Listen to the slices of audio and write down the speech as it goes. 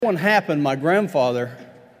When happened, my grandfather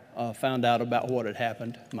found out about what had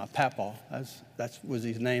happened. My papaw, that was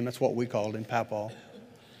his name. That's what we called him, papaw.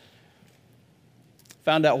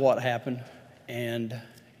 Found out what happened, and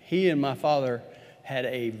he and my father had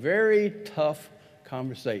a very tough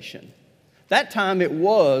conversation. That time it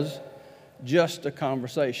was just a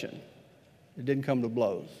conversation. It didn't come to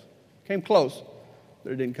blows. Came close,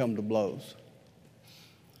 but it didn't come to blows.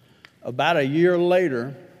 About a year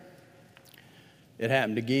later, it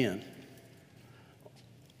happened again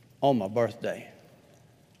on my birthday.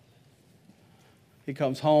 He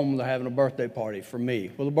comes home, they're having a birthday party for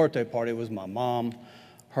me. Well, the birthday party was my mom,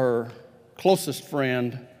 her closest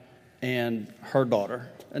friend, and her daughter,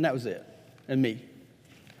 and that was it, and me.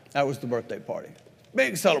 That was the birthday party.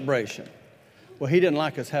 Big celebration. Well, he didn't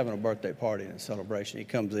like us having a birthday party and a celebration. He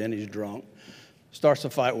comes in, he's drunk, starts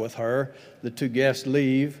a fight with her. The two guests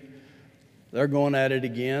leave. They're going at it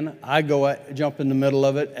again. I jump in the middle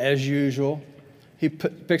of it, as usual. He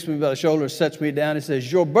picks me by the shoulder, sets me down. He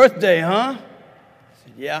says, "Your birthday, huh?" I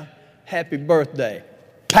said, "Yeah, happy birthday."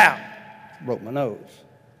 Pow! Broke my nose.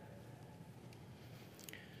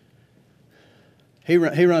 He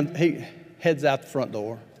heads out the front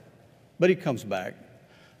door, but he comes back.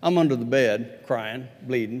 I'm under the bed, crying,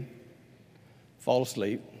 bleeding, fall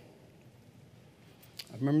asleep.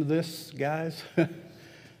 I remember this, guys.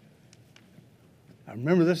 I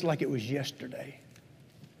remember this like it was yesterday.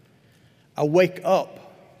 I wake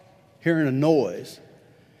up hearing a noise,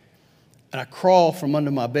 and I crawl from under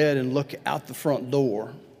my bed and look out the front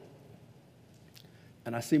door,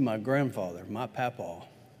 and I see my grandfather, my papaw,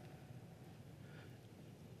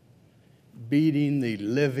 beating the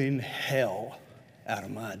living hell out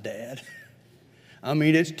of my dad. I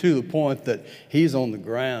mean, it's to the point that he's on the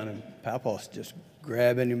ground, and papaw's just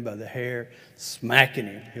grabbing him by the hair, smacking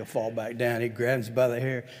him. He'll fall back down. He grabs him by the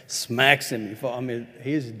hair, smacks him.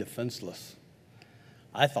 He's defenseless.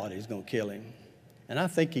 I thought he was going to kill him, and I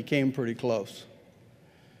think he came pretty close.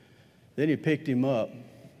 Then he picked him up,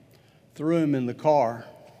 threw him in the car,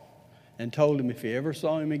 and told him if he ever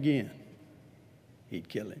saw him again, he'd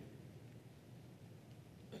kill him.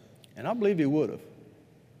 And I believe he would have.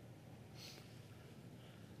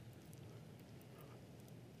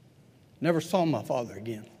 Never saw my father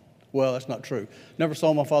again. Well, that's not true. Never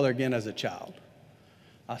saw my father again as a child.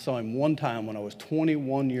 I saw him one time when I was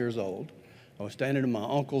 21 years old. I was standing in my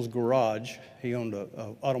uncle's garage. He owned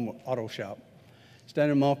an auto shop.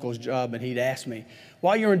 Standing in my uncle's job, and he'd asked me,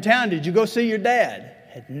 "While you were in town, did you go see your dad?"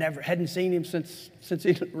 Hadn't seen him since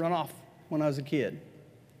he'd run off when I was a kid.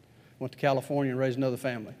 Went to California and raised another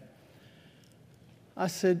family. I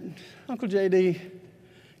said, "Uncle J.D.,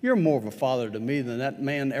 you're more of a father to me than that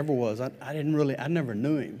man ever was. I never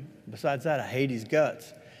knew him. Besides that, I hate his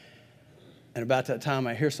guts." And about that time,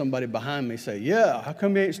 I hear somebody behind me say, "Yeah, how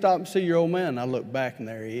come you ain't stopped and see your old man?" And I look back, and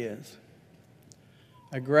there he is.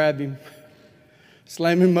 I grab him,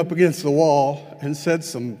 slam him up against the wall, and said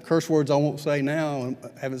some curse words I won't say now, and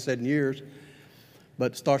haven't said in years,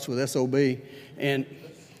 but it starts with SOB, and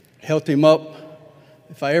held him up.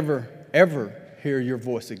 "If I ever hear your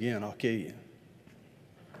voice again, I'll kill you."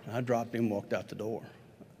 And I dropped him, walked out the door.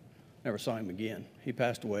 Never saw him again. He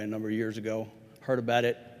passed away a number of years ago. Heard about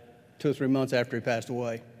it 2 or 3 months after he passed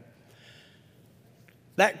away.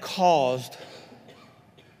 That caused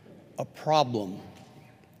a problem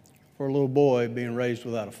for a little boy being raised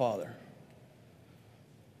without a father.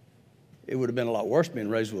 It would have been a lot worse being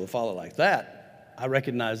raised with a father like that. I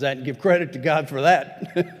recognize that and give credit to God for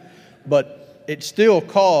that. But it still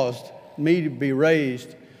caused me to be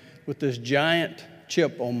raised with this giant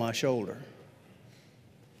chip on my shoulder.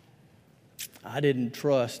 I didn't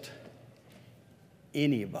trust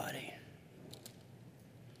anybody.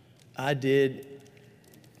 I did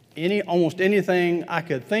almost anything I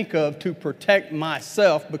could think of to protect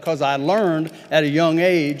myself, because I learned at a young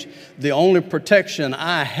age the only protection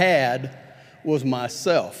I had was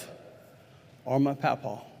myself or my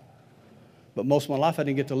papaw. But most of my life I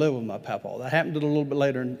didn't get to live with my papaw. That happened a little bit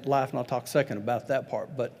later in life, and I'll talk second about that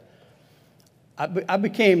part. But I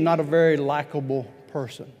became not a very likable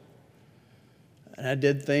person. And I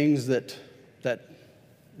did things that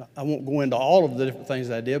I won't go into all of the different things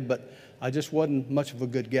I did, but I just wasn't much of a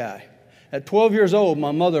good guy. At 12 years old,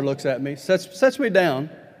 my mother looks at me, sets me down,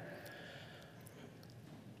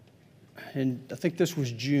 and I think this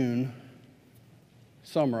was June,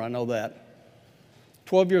 summer, I know that.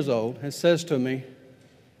 12 years old, and says to me,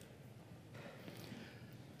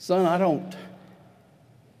 "Son, I don't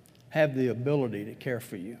have the ability to care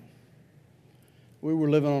for you." We were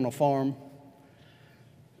living on a farm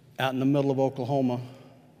out in the middle of Oklahoma,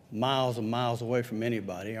 miles and miles away from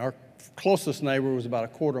anybody. Our closest neighbor was about a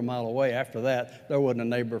quarter mile away. After that, there wasn't a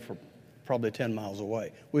neighbor for probably 10 miles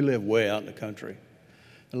away. We lived way out in the country,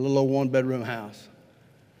 in a little old one-bedroom house.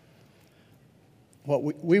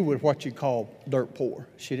 We were what you call dirt poor.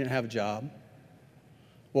 She didn't have a job.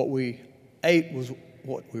 What we ate was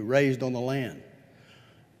what we raised on the land,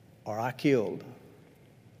 or I killed,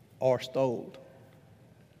 or stole.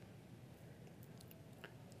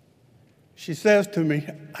 She says to me,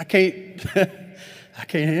 I can't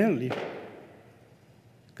handle you,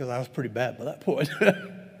 because I was pretty bad by that point.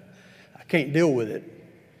 I can't deal with it.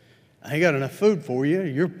 I ain't got enough food for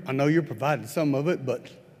you. I know you're providing some of it, but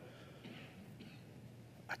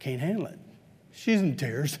I can't handle it. She's in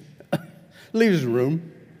tears. Leaves the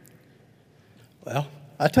room. Well,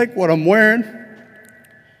 I take what I'm wearing,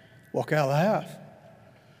 walk out of the house,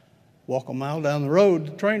 walk a mile down the road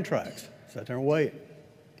to the train tracks, sit there and wait.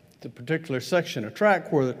 It's a particular section of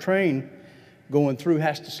track where the train going through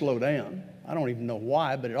has to slow down. I don't even know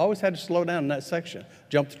why, but it always had to slow down in that section.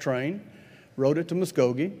 Jumped the train, rode it to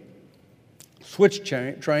Muskogee, switched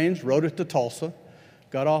trains, rode it to Tulsa,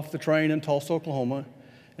 got off the train in Tulsa, Oklahoma,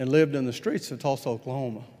 and lived in the streets of Tulsa,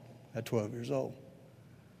 Oklahoma at 12 years old.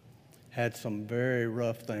 Had some very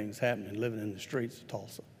rough things happening living in the streets of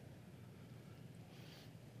Tulsa.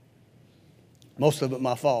 Most of it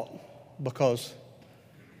my fault, because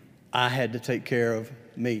I had to take care of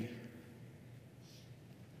me.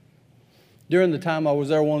 During the time I was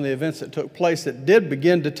there, one of the events that took place that did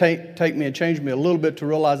begin to take me and change me a little bit to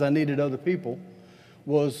realize I needed other people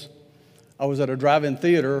was I was at a drive-in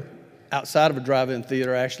theater, outside of a drive-in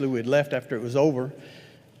theater actually. We had left after it was over,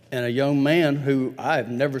 and a young man who I have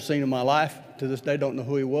never seen in my life, to this day don't know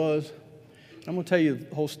who he was. I'm going to tell you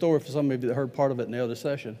the whole story for some of you that heard part of it in the other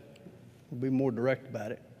session. We'll be more direct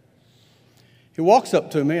about it. He walks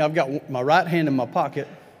up to me. I've got my right hand in my pocket.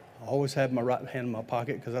 I always have my right hand in my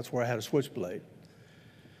pocket because that's where I had a switchblade.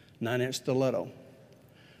 9-inch stiletto.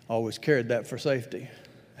 I always carried that for safety.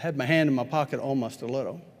 I had my hand in my pocket on my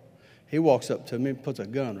stiletto. He walks up to me and puts a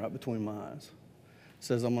gun right between my eyes.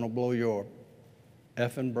 Says, I'm going to blow your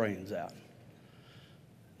effing brains out.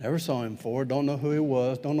 Never saw him before. Don't know who he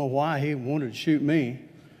was. Don't know why he wanted to shoot me,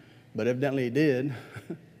 but evidently he did.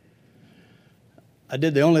 I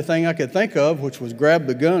did the only thing I could think of, which was grab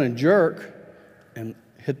the gun and jerk and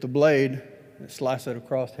hit the blade and slice it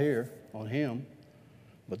across here on him.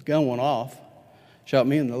 But the gun went off, shot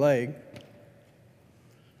me in the leg.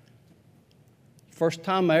 First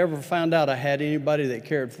time I ever found out I had anybody that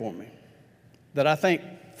cared for me, that I think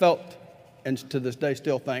felt, and to this day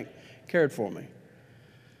still think, cared for me.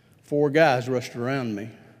 4 guys rushed around me,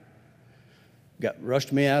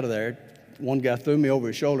 rushed me out of there. One guy threw me over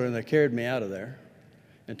his shoulder and they carried me out of there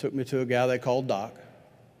and took me to a guy they called Doc,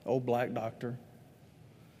 old black doctor,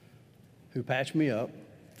 who patched me up.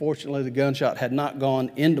 Fortunately, the gunshot had not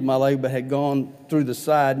gone into my leg, but had gone through the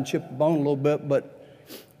side and chipped the bone a little bit,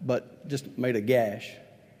 but just made a gash.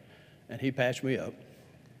 And he patched me up.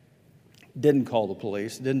 Didn't call the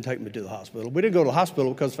police, didn't take me to the hospital. We didn't go to the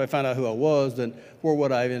hospital because if I found out who I was, then where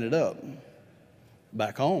would I have ended up?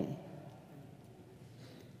 Back home.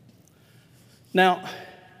 Now,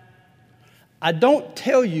 I don't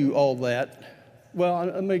tell you all that. Well,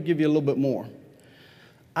 let me give you a little bit more.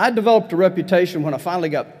 I developed a reputation when I finally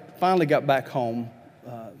got back home.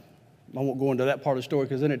 I won't go into that part of the story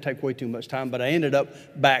because then it'd take way too much time, but I ended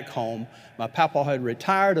up back home. My papa had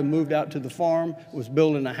retired and moved out to the farm, was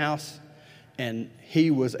building a house, and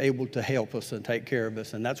he was able to help us and take care of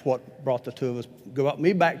us, and that's what brought the two of us, got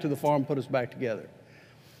me back to the farm, put us back together.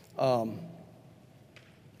 I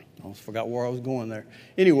almost forgot where I was going there.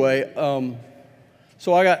 Anyway,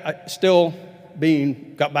 so I got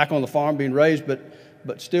back on the farm, being raised,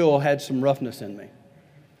 but still had some roughness in me.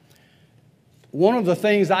 One of the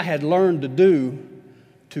things I had learned to do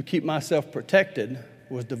to keep myself protected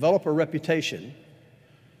was develop a reputation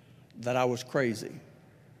that I was crazy.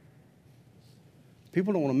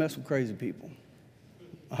 People don't want to mess with crazy people.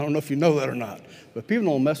 I don't know if you know that or not, but people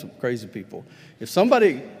don't mess with crazy people. If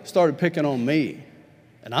somebody started picking on me,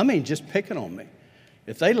 and I mean just picking on me,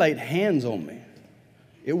 if they laid hands on me,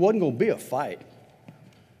 it wasn't going to be a fight.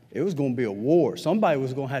 It was going to be a war. Somebody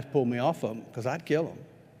was going to have to pull me off of them because I'd kill them.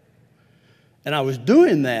 And I was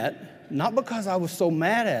doing that not because I was so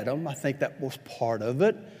mad at them. I think that was part of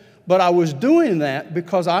it. But I was doing that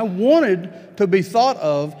because I wanted to be thought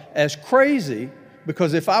of as crazy,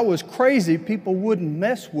 because if I was crazy, people wouldn't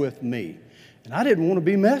mess with me. And I didn't want to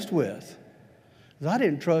be messed with because I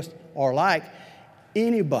didn't trust or like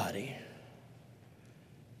anybody.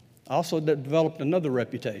 I also developed another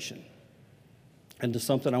reputation into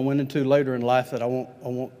something I went into later in life that I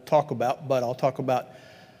won't talk about, but I'll talk about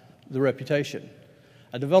the reputation.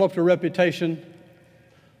 I developed a reputation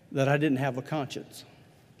that I didn't have a conscience.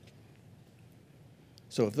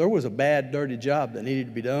 So if there was a bad, dirty job that needed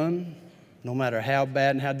to be done, no matter how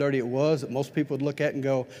bad and how dirty it was, that most people would look at and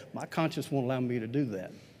go, my conscience won't allow me to do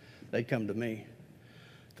that. They'd come to me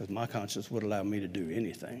because my conscience would allow me to do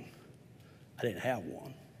anything. I didn't have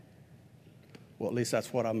one. Well, at least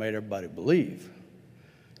that's what I made everybody believe.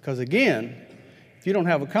 Because again, if you don't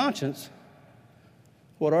have a conscience,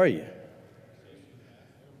 what are you?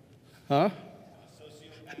 Huh?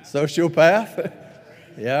 Sociopath?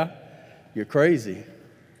 Yeah, you're crazy.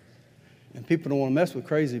 And people don't want to mess with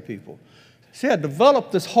crazy people. See, I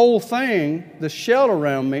developed this whole thing, this shell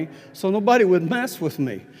around me, so nobody would mess with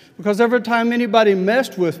me. Because every time anybody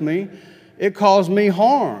messed with me, it caused me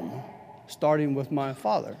harm, starting with my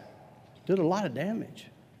father. Did a lot of damage.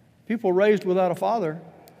 People raised without a father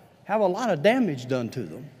have a lot of damage done to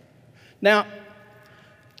them. Now,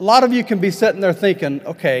 a lot of you can be sitting there thinking,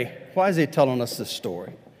 okay, why is he telling us this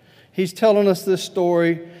story? He's telling us this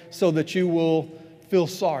story so that you will feel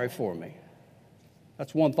sorry for me.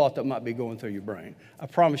 That's one thought that might be going through your brain. I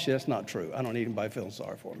promise you that's not true. I don't need anybody feeling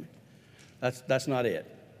sorry for me. That's not it.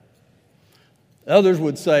 Others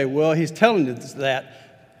would say, well, he's telling us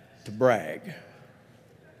that to brag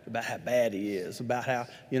about how bad he is, about how,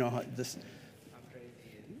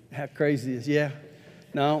 how crazy he is. Yeah.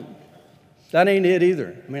 No, that ain't it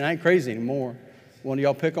either. I mean, I ain't crazy anymore. One of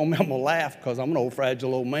y'all pick on me, I'm going to laugh because I'm an old,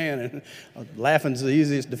 fragile old man, and laughing's the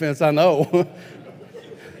easiest defense I know.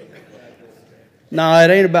 No,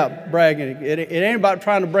 it ain't about bragging. It ain't about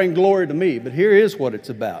trying to bring glory to me, but here is what it's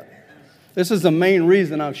about. This is the main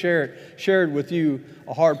reason I've shared with you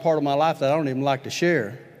a hard part of my life that I don't even like to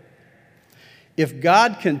share. If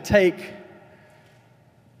God can take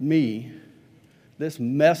me, this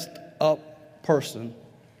messed up person,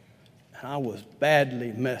 and I was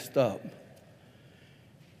badly messed up,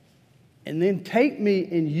 and then take me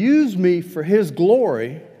and use me for His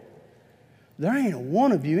glory, there ain't a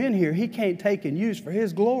one of you in here He can't take and use for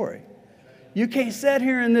His glory. You can't sit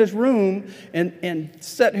here in this room and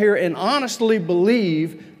sit here and honestly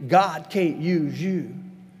believe God can't use you.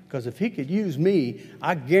 Because if He could use me,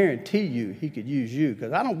 I guarantee you He could use you.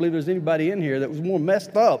 Because I don't believe there's anybody in here that was more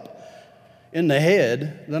messed up in the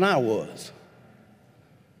head than I was.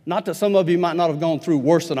 Not that some of you might not have gone through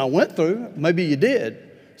worse than I went through. Maybe you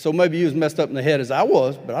did. So maybe you was messed up in the head as I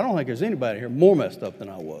was, but I don't think there's anybody here more messed up than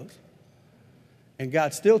I was. And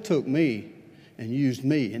God still took me and used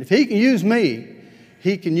me. And if He can use me,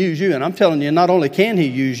 He can use you. And I'm telling you, not only can He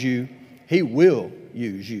use you, He will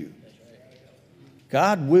use you.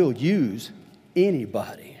 God will use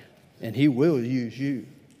anybody, and He will use you.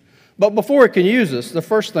 But before He can use us, the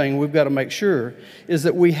first thing we've got to make sure is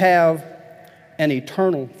that we have an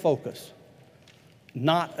eternal focus,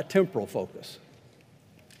 not a temporal focus.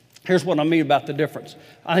 Here's what I mean about the difference.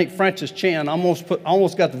 I think Francis Chan, I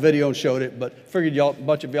almost got the video and showed it, but figured a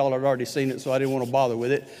bunch of y'all had already seen it, so I didn't want to bother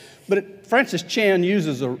with it. But Francis Chan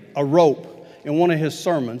uses a rope in one of his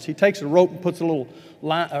sermons. He takes a rope and puts a little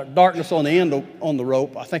darkness on the end on the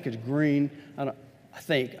rope. I think it's green, I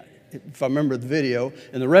think, if I remember the video.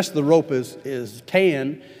 And the rest of the rope is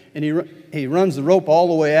tan, and he runs the rope all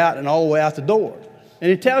the way out and all the way out the door.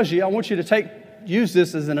 And he tells you, I want you to use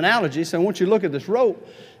this as an analogy. So I want you to look at this rope.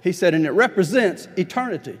 He said, and it represents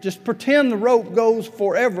eternity. Just pretend the rope goes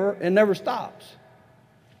forever and never stops.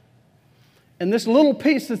 And this little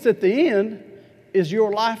piece that's at the end is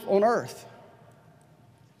your life on earth.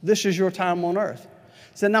 This is your time on earth.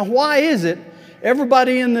 So now why is it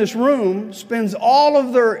everybody in this room spends all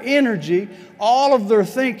of their energy, all of their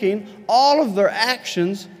thinking, all of their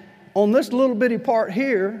actions on this little bitty part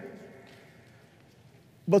here,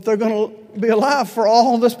 but they're going to be alive for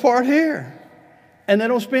all this part here? And they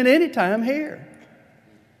don't spend any time here.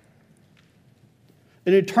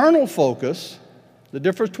 An eternal focus, the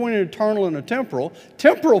difference between an eternal and a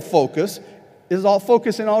temporal focus is all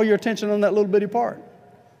focusing all your attention on that little bitty part,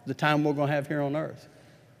 the time we're going to have here on earth.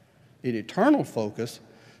 An eternal focus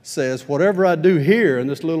says, whatever I do here in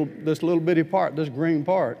this little bitty part, this green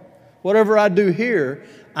part, whatever I do here,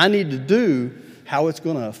 I need to do how it's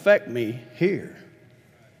going to affect me here.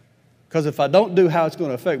 Because if I don't do how it's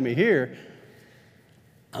going to affect me here,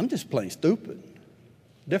 I'm just plain stupid.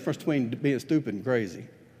 Difference between being stupid and crazy.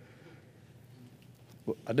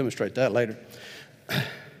 Well, I'll demonstrate that later.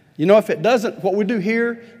 You know, if it doesn't, what we do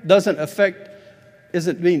here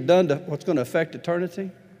isn't being done to what's going to affect eternity.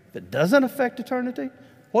 If it doesn't affect eternity,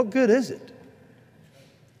 what good is it?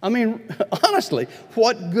 I mean, honestly,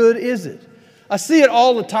 what good is it? I see it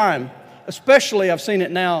all the time. Especially, I've seen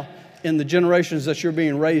it now in the generations that you're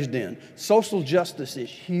being raised in. Social justice is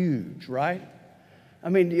huge, right? I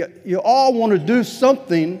mean, you all want to do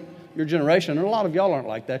something, your generation, and a lot of y'all aren't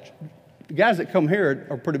like that. The guys that come here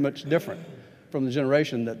are pretty much different from the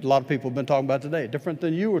generation that a lot of people have been talking about today, different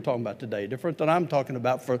than you were talking about today, different than I'm talking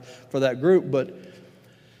about for that group. But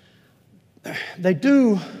they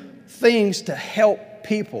do things to help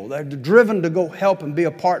people. They're driven to go help and be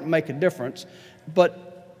a part and make a difference. But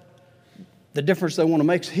the difference they want to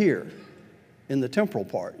make is here in the temporal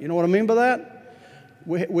part. You know what I mean by that?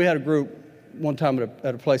 We had a group one time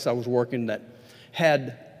at a place I was working that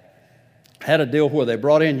had a deal where they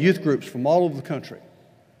brought in youth groups from all over the country.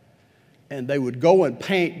 And they would go and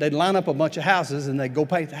paint. They'd line up a bunch of houses, and they'd go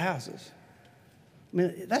paint the houses. I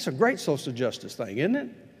mean, that's a great social justice thing, isn't it?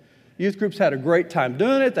 Youth groups had a great time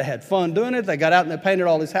doing it. They had fun doing it. They got out and they painted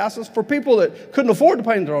all these houses for people that couldn't afford to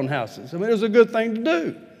paint their own houses. I mean, it was a good thing to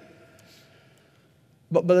do.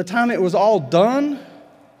 But by the time it was all done,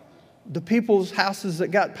 the people's houses that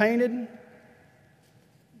got painted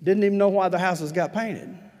didn't even know why their houses got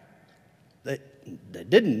painted. They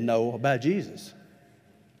didn't know about Jesus.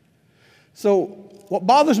 So what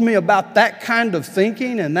bothers me about that kind of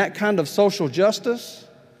thinking and that kind of social justice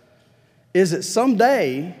is that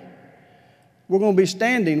someday we're going to be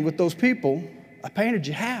standing with those people. I painted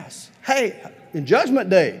your house. Hey, in Judgment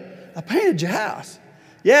Day, I painted your house.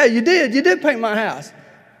 Yeah, you did. You did paint my house.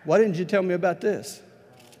 Why didn't you tell me about this?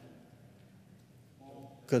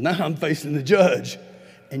 Because now I'm facing the judge.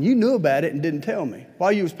 And you knew about it and didn't tell me.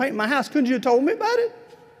 While you was painting my house, couldn't you have told me about it?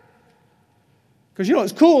 Because, you know,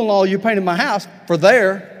 it's cool and all you painted my house for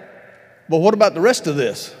there, but what about the rest of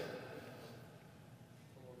this?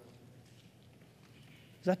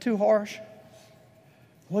 Is that too harsh?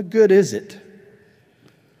 What good is it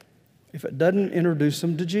if it doesn't introduce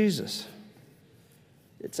them to Jesus?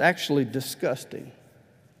 It's actually disgusting.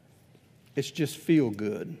 It's just feel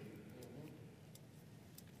good.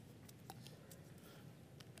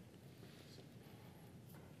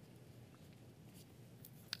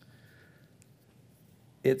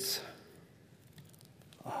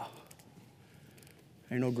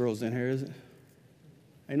 Ain't no girls in here, is it?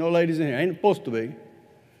 Ain't no ladies in here. Ain't supposed to be.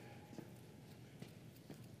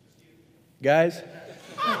 Guys?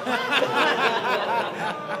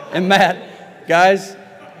 And Matt, guys,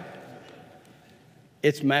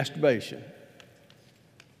 it's masturbation.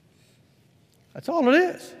 That's all it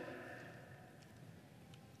is.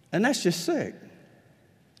 And that's just sick.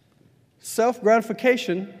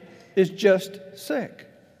 Self-gratification is just sick.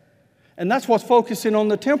 And that's what focusing on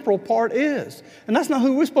the temporal part is. And that's not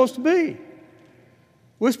who we're supposed to be.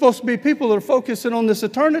 We're supposed to be people that are focusing on this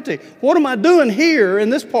eternity. What am I doing here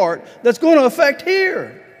in this part that's going to affect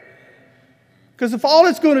here? Because if all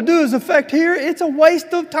it's going to do is affect here, it's a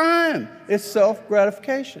waste of time. It's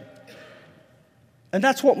self-gratification. And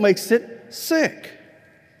that's what makes it sick.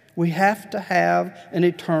 We have to have an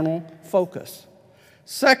eternal focus.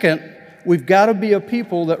 Second, we've got to be a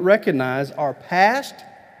people that recognize our past,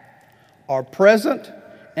 our present,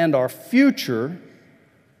 and our future.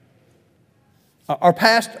 Our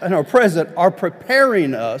past and our present are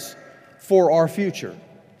preparing us for our future.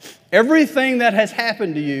 Everything that has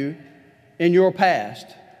happened to you in your past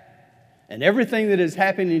and everything that is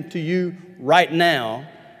happening to you right now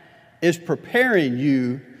is preparing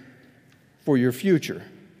you for your future.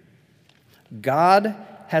 God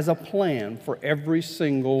has a plan for every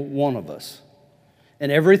single one of us.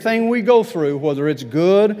 And everything we go through, whether it's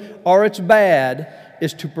good or it's bad,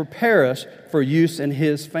 is to prepare us for use in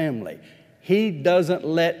His family. He doesn't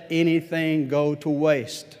let anything go to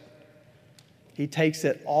waste. He takes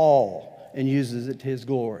it all and uses it to His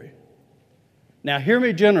glory. Now, hear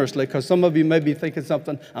me generously, because some of you may be thinking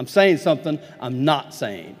something. I'm saying something I'm not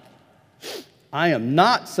saying. I am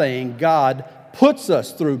not saying God puts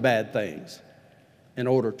us through bad things in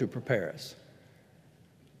order to prepare us.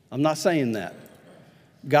 I'm not saying that.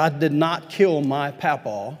 God did not kill my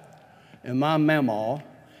papa and my mama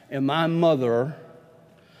and my mother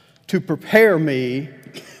to prepare me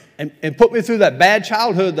and put me through that bad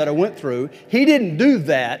childhood that I went through. He didn't do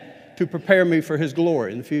that to prepare me for His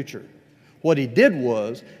glory in the future. What He did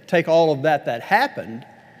was take all of that happened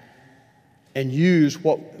and use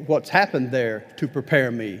what's happened there to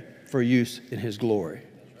prepare me for use in His glory.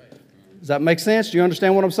 Does that make sense? Do you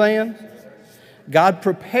understand what I'm saying? God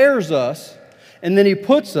prepares us, and then He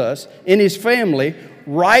puts us in His family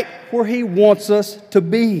right where He wants us to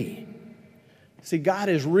be. See, God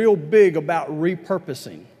is real big about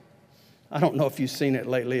repurposing. I don't know if you've seen it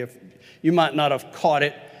lately. If you might not have caught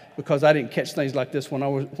it, because I didn't catch things like this when I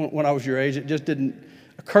was your age. It just didn't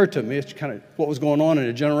occur to me. It's kind of what was going on in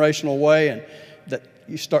a generational way, and that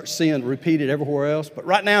you start seeing repeated everywhere else. But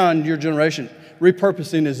right now in your generation,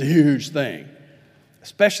 repurposing is a huge thing,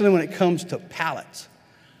 especially when it comes to pallets.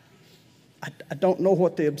 I don't know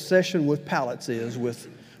what the obsession with pallets is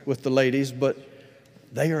with the ladies, but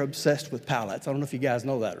they are obsessed with pallets. I don't know if you guys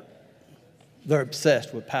know that. They're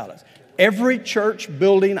obsessed with pallets. Every church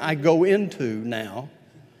building I go into now,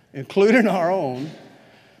 including our own,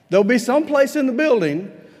 there'll be some place in the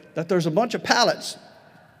building that there's a bunch of pallets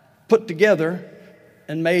put together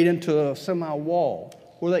and made into a semi-wall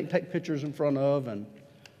where they can take pictures in front of. And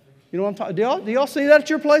you know what I'm talking? Do y'all see that at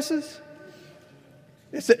your places?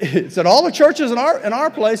 It's at all the churches in our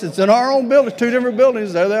place. It's in our own building, 2 different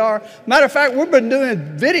buildings. There they are. Matter of fact, we've been doing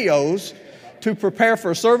videos to prepare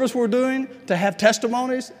for a service we're doing, to have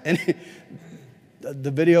testimonies. And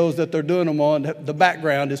the videos that they're doing them on, the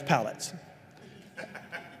background is pallets.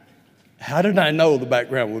 How did I know the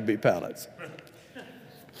background would be pallets?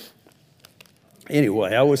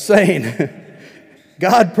 Anyway, I was saying,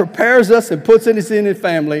 God prepares us and puts us in His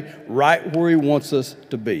family right where He wants us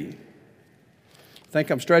to be. Think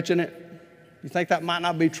I'm stretching it? You think that might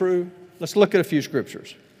not be true? Let's look at a few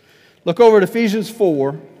scriptures. Look over at Ephesians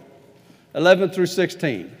 4, 11 through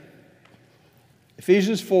 16.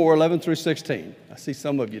 Ephesians 4, 11 through 16. I see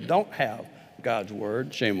some of you don't have God's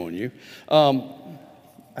word. Shame on you. I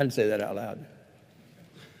didn't say that out loud.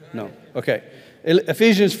 No. Okay.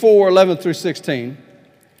 Ephesians 4, 11 through 16.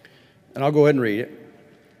 And I'll go ahead and read it.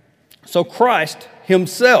 So Christ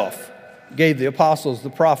Himself gave the apostles, the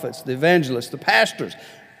prophets, the evangelists, the pastors,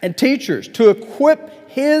 and teachers to equip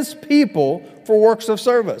His people for works of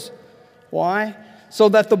service. Why? So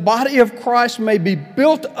that the body of Christ may be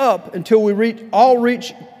built up until we all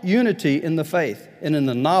reach unity in the faith and in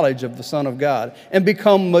the knowledge of the Son of God, and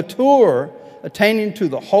become mature, attaining to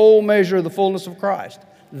the whole measure of the fullness of Christ.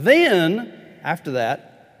 Then, after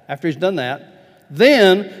He's done that,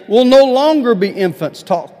 then we'll no longer be infants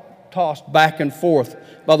tossed back and forth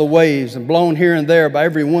by the waves and blown here and there by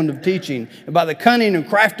every wind of teaching and by the cunning and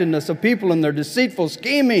craftiness of people and their deceitful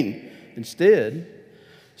scheming. Instead,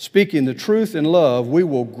 speaking the truth in love, we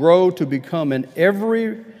will grow to become in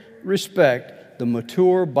every respect the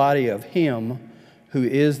mature body of Him who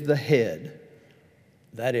is the head,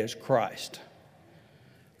 that is Christ.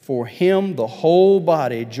 For Him, the whole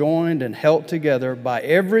body, joined and held together by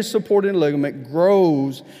every supporting ligament,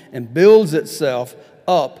 grows and builds itself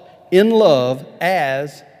up in love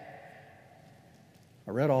as,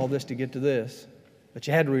 I read all this to get to this, but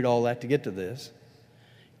you had to read all that to get to this.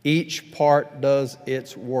 Each part does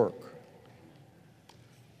its work.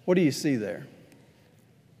 What do you see there?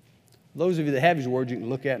 Those of you that have His word, you can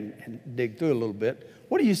look at and dig through it a little bit.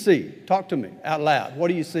 What do you see? Talk to me out loud. What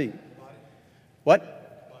do you see? What?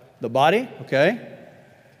 The body? Okay.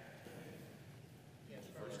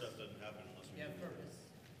 First stuff doesn't happen unless we do the work.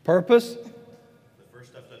 Purpose? The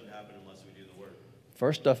first stuff doesn't happen unless we do the work.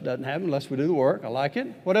 First stuff doesn't happen unless we do the work. I like it.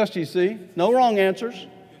 What else do you see? No wrong answers.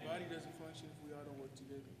 The body doesn't function if we all don't work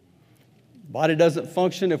together. Body doesn't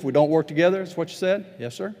function if we don't work together. That's what you said?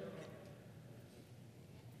 Yes, sir.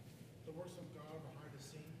 The works of God behind the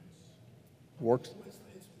scenes. Works.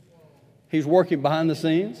 He's working behind the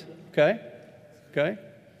scenes. Okay. Okay.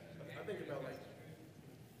 I think about like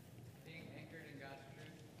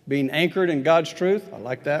Being anchored in God's truth. I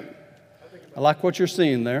like that. I like what you're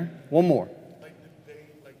seeing there. One more.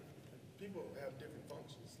 like people have different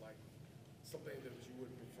functions. Like something that you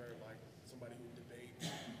would prefer, like somebody who debate,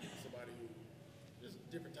 somebody who just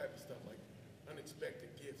different type of stuff, like unexpected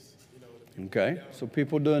gifts. You know. that people Okay. put down. So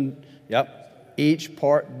people doing, yep. Each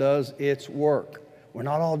part does its work. We're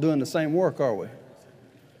not all doing the same work, are we?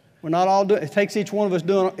 We're not all doing, it takes each one of us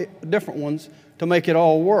doing different ones to make it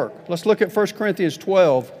all work. Let's look at 1 Corinthians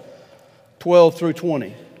 12, 12 through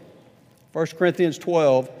 20. 1 Corinthians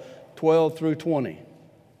 12, 12 through 20.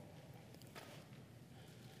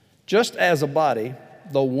 Just as a body,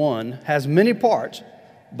 though one, has many parts,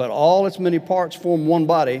 but all its many parts form one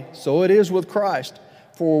body, so it is with Christ.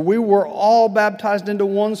 For we were all baptized into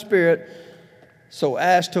one Spirit, so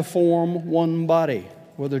as to form one body.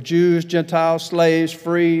 Whether Jews, Gentiles, slaves,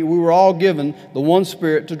 free, we were all given the one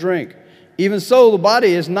Spirit to drink. Even so, the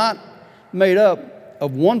body is not made up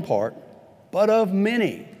of one part, but of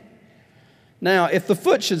many. Now, if the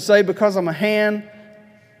foot should say, because I'm a hand,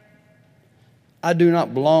 I do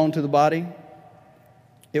not belong to the body,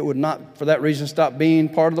 it would not, for that reason, stop being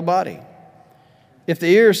part of the body. If the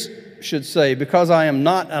ears should say, because I am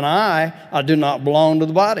not an eye, I do not belong to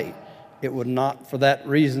the body, it would not, for that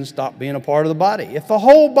reason, stop being a part of the body. If the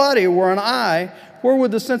whole body were an eye, where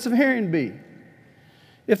would the sense of hearing be?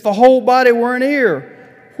 If the whole body were an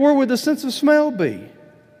ear, where would the sense of smell be?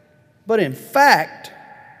 But in fact,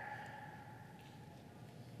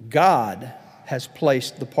 God has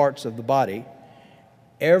placed the parts of the body,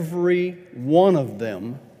 every one of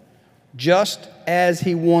them, just as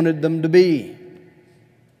He wanted them to be.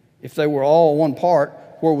 If they were all one part,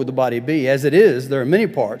 where would the body be? As it is, there are many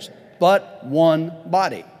parts, but one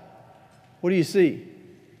body. What do you see?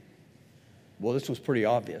 Well, this was pretty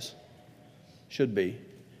obvious. Should be.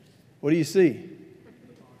 What do you see?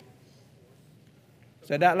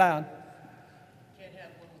 Say that loud. Can't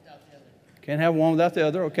have one without the other. Can't have one without the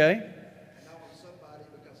other, okay? And I want somebody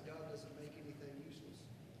because God doesn't make anything useless.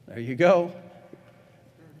 There you go.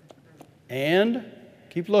 And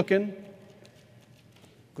keep looking.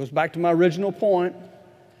 Goes back to my original point.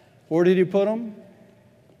 Where did He put them?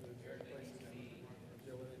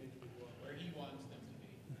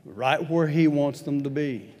 Right where He wants them to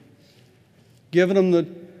be. Giving them the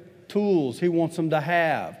tools He wants them to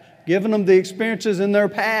have. Giving them the experiences in their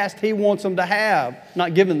past He wants them to have.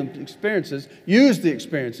 Not giving them experiences. Use the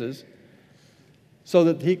experiences so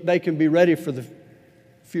that they can be ready for the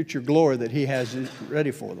future glory that He has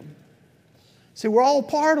ready for them. See, we're all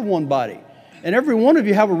part of one body. And every one of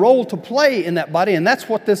you have a role to play in that body. And that's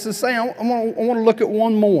what this is saying. I want to look at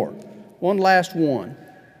one more. One last one.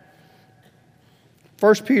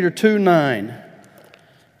 1 Peter 2:9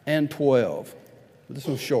 and 12. This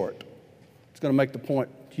one's short. It's going to make the point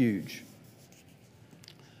huge.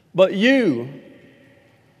 But you,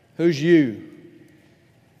 who's you?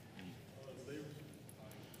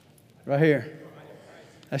 Right here.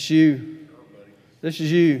 That's you. This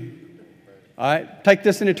is you. All right? Take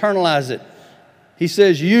this and eternalize it. He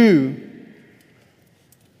says you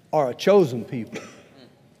are a chosen people.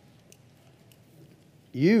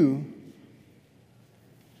 You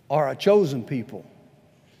are a chosen people.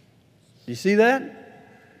 Do you see that?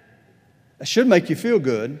 That should make you feel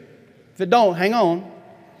good. If it don't, hang on.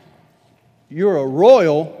 You're a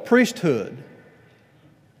royal priesthood.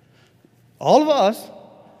 All of us.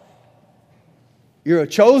 You're a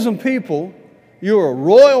chosen people. You're a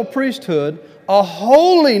royal priesthood, a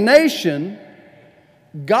holy nation,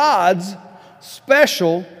 God's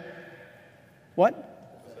special,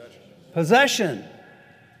 what? Possession.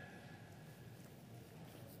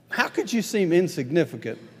 How could you seem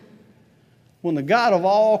insignificant when the God of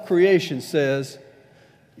all creation says,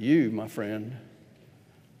 you, my friend,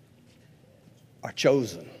 are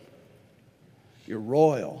chosen. You're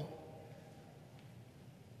royal.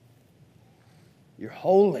 You're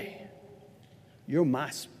holy. You're my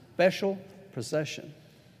special possession.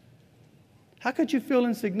 How could you feel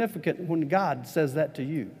insignificant when God says that to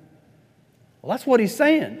you? Well, that's what He's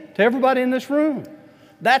saying to everybody in this room.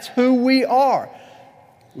 That's who we are.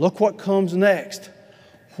 Look what comes next.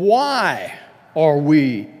 Why are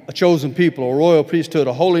we a chosen people, a royal priesthood,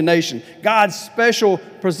 a holy nation, God's special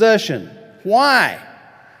possession? Why?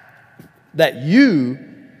 That you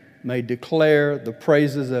may declare the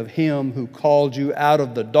praises of Him who called you out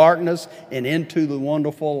of the darkness and into the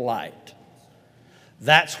wonderful light.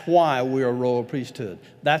 That's why we're a royal priesthood.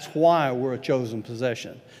 That's why we're a chosen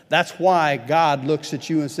possession. That's why God looks at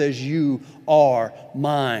you and says, you are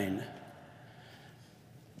mine.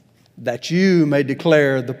 That you may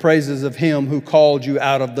declare the praises of Him who called you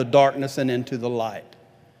out of the darkness and into the light.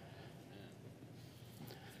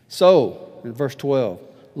 So, in verse 12,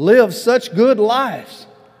 live such good lives,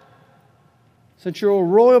 since you're a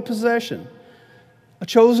royal possession, a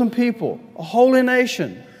chosen people, a holy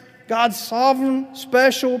nation, God's sovereign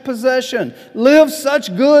special possession. Live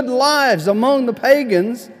such good lives among the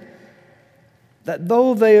pagans that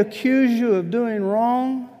though they accuse you of doing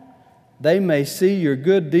wrong, they may see your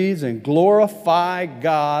good deeds and glorify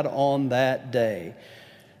God on that day.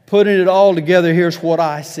 Putting it all together, here's what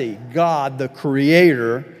I see. God, the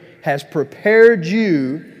Creator, has prepared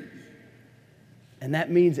you, and that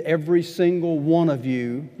means every single one of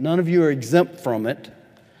you. None of you are exempt from it.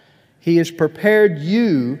 He has prepared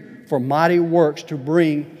you for mighty works to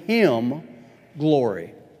bring Him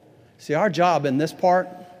glory. See, our job in this part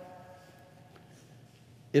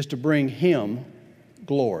is to bring Him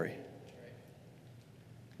glory.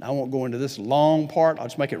 Now, I won't go into this long part. I'll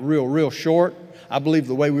just make it real short. I believe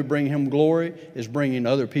the way we bring Him glory is bringing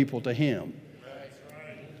other people to Him.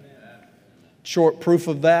 Short proof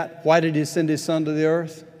of that. Why did He send His Son to the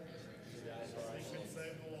earth?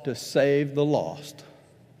 To save the lost.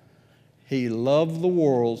 He loved the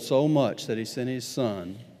world so much that He sent His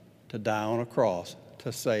Son to die on a cross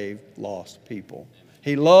to save lost people.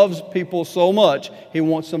 He loves people so much, He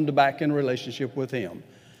wants them to back in relationship with Him.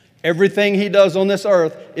 Everything He does on this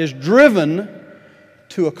earth is driven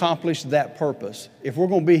to accomplish that purpose. If we're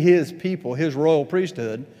going to be His people, His royal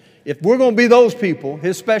priesthood, if we're going to be those people,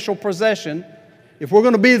 His special possession, if we're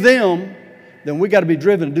going to be them, then we got to be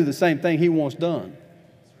driven to do the same thing he wants done.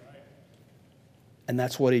 And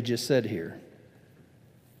that's what he just said here.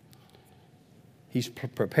 He's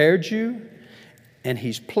prepared you, and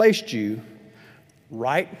he's placed you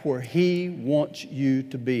right where he wants you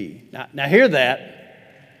to be. Now hear that.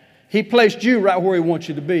 He placed you right where he wants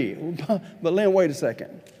you to be. But Lynn, wait a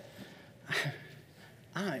second.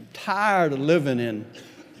 I'm tired of living in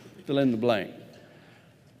fill in the blank.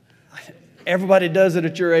 Everybody does it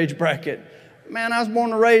at your age bracket. Man, I was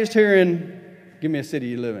born and raised here in, give me a city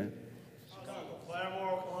you live in.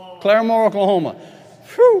 Claremore, Oklahoma.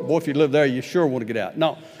 Whew, boy, if you live there, you sure want to get out.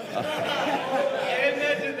 No.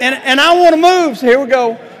 And I want to move. So here we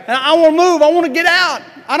go. And I want to move. I want to get out.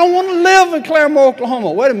 I don't want to live in Claremore,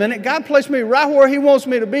 Oklahoma. Wait a minute. God placed me right where he wants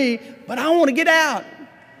me to be, but I want to get out.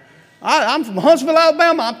 I'm from Huntsville,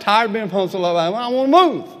 Alabama. I'm tired of being from Huntsville, Alabama. I want to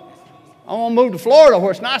move. I want to move to Florida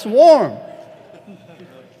where it's nice and warm.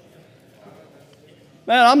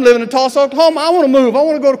 Man, I'm living in Tulsa, Oklahoma. I want to move. I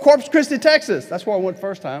want to go to Corpus Christi, Texas. That's where I went the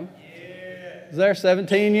first time. I was there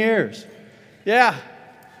 17 years. Yeah,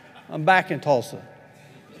 I'm back in Tulsa.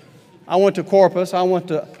 I went to Corpus. I went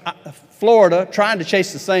to Florida trying to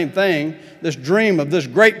chase the same thing, this dream of this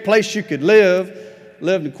great place you could live.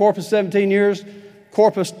 Lived in Corpus 17 years.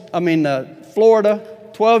 Florida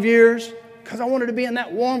 12 years. Because I wanted to be in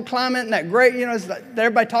that warm climate and that great,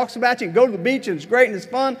 everybody talks about you. You go to the beach and it's great and it's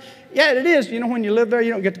fun. Yeah, it is. When you live there,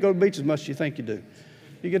 you don't get to go to the beach as much as you think you do.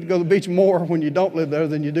 You get to go to the beach more when you don't live there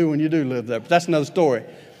than you do when you do live there. But that's another story.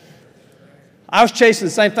 I was chasing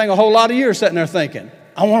the same thing a whole lot of years, sitting there thinking,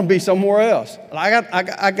 I want to be somewhere else.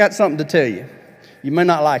 I got something to tell you. You may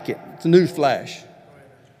not like it. It's a news flash.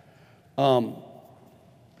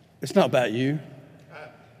 It's not about you.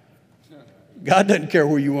 God doesn't care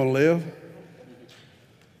where you want to live.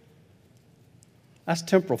 That's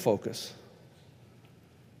temporal focus.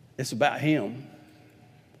 It's about him.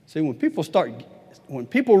 See, when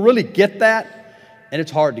people really get that, and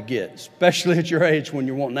it's hard to get, especially at your age when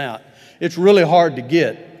you're wanting out, it's really hard to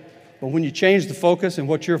get. But when you change the focus and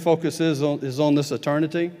what your focus is on this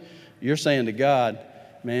eternity, you're saying to God,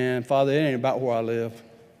 man, Father, it ain't about where I live.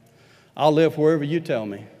 I'll live wherever you tell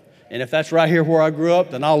me. And if that's right here where I grew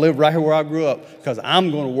up, then I'll live right here where I grew up because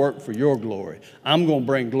I'm going to work for your glory. I'm going to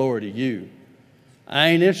bring glory to you. I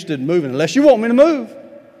ain't interested in moving unless you want me to move.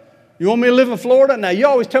 You want me to live in Florida? Now, you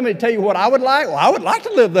always tell me to tell you what I would like. Well, I would like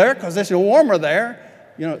to live there because it's warmer there,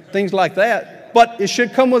 things like that. But it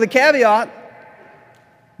should come with a caveat.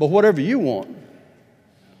 But whatever you want,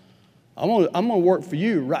 I'm going to work for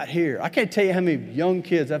you right here. I can't tell you how many young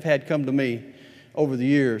kids I've had come to me over the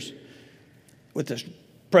years with this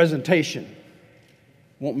presentation,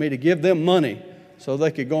 want me to give them money so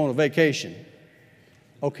they could go on a vacation.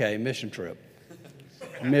 Okay, mission trip.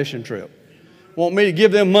 Mission trip. Want me to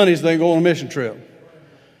give them money so they can go on a mission trip.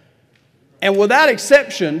 And without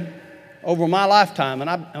exception, over my lifetime, and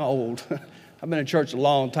I'm old, I've been in church a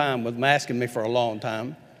long time with them asking me for a long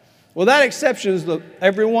time. Without exceptions,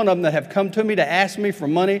 every one of them that have come to me to ask me for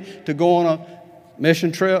money to go on a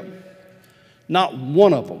mission trip, not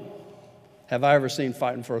one of them have I ever seen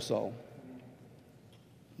fighting for a soul.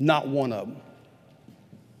 Not one of them.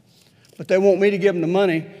 But they want me to give them the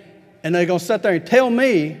money, and they're going to sit there and tell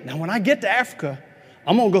me, now when I get to Africa,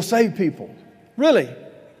 I'm going to go save people. Really?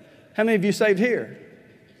 How many of you saved here?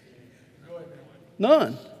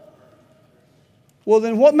 None. Well,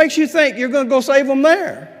 then what makes you think you're going to go save them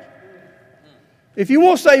there? If you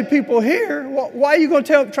won't save people here, why are you going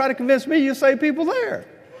to try to convince me you'll save people there?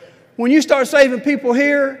 When you start saving people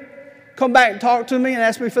here, come back and talk to me and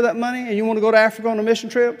ask me for that money, and you want to go to Africa on a mission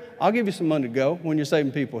trip, I'll give you some money to go when you're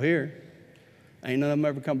saving people here. Ain't none of them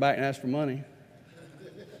ever come back and ask for money.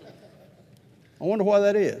 I wonder why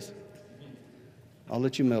that is. I'll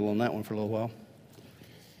let you meddle on that one for a little while.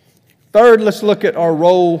 Third, let's look at our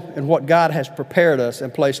role and what God has prepared us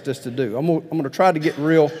and placed us to do. I'm going to try to get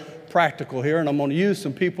real practical here, and I'm going to use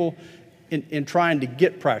some people in trying to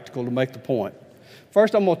get practical to make the point.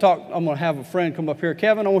 First, I'm going to have a friend come up here.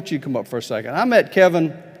 Kevin, I want you to come up for a second. I met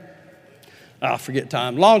Kevin, I forget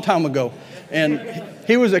time, long time ago. And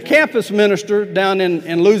he was a campus minister down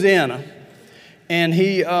in Louisiana. And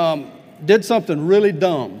he did something really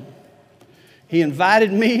dumb. He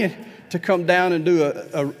invited me to come down and do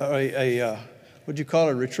what'd you call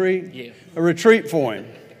it, a retreat? Yeah. A retreat for him.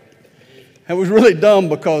 It was really dumb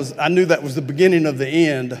because I knew that was the beginning of the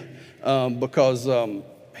end because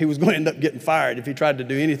he was going to end up getting fired if he tried to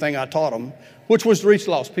do anything I taught him, which was to reach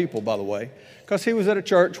lost people, by the way, because he was at a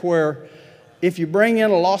church where if you bring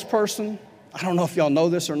in a lost person, I don't know if y'all know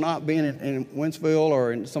this or not, being in Winsville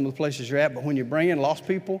or in some of the places you're at, but when you bring in lost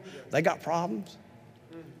people, they got problems.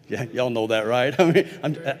 Yeah, y'all know that, right? I mean,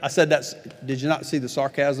 I said that. Did you not see the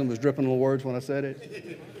sarcasm was dripping in the words when I said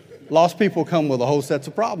it? Lost people come with a whole set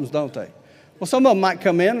of problems, don't they? Well, some of them might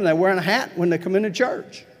come in and they're wearing a hat when they come into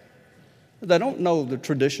church. They don't know the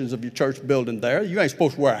traditions of your church building there. You ain't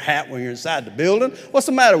supposed to wear a hat when you're inside the building. What's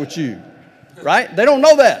the matter with you? Right? They don't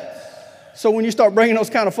know that. So when you start bringing those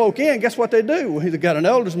kind of folk in, guess what they do? Well, they got an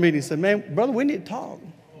elders meeting and said, man, brother, we need to talk.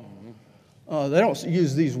 They don't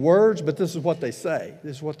use these words, but this is what they say.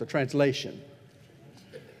 This is what the translation.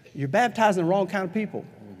 You're baptizing the wrong kind of people.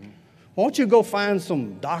 Why don't you go find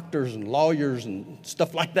some doctors and lawyers and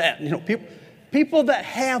stuff like that? You know, people that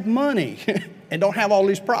have money and don't have all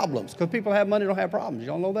these problems. Because people that have money don't have problems.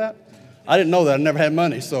 Y'all know that? I didn't know that. I never had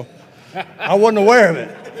money, so I wasn't aware of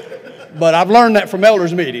it. But I've learned that from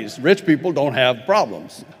elders meetings. Rich people don't have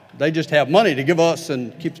problems. They just have money to give us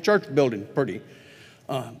and keep the church building pretty.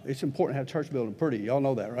 It's important to have church building pretty. Y'all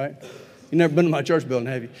know that, right? You never been to my church building,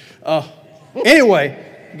 have you? Anyway,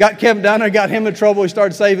 got Kevin down there, got him in trouble. He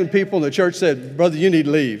started saving people, and the church said, brother, you need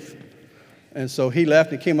to leave. And so he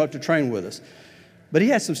left and came up to train with us. But he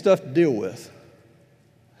had some stuff to deal with.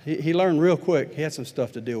 He learned real quick. He had some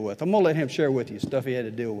stuff to deal with. I'm going to let him share with you stuff he had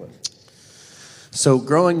to deal with. So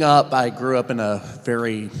growing up, I grew up in a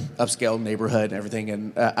very upscale neighborhood and everything,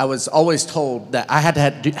 and I was always told that I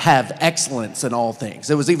had to have excellence in all things.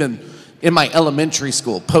 It was even in my elementary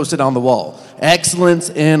school, posted on the wall, excellence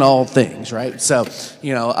in all things, right? So,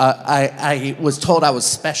 you know, I was told I was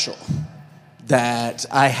special, that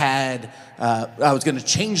I was going to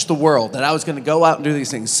change the world, that I was going to go out and do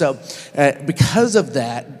these things. So because of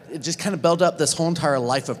that, it just kind of built up this whole entire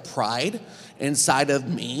life of pride inside of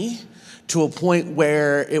me, to a point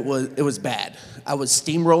where it was bad. I was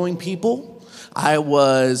steamrolling people. I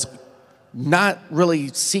was not really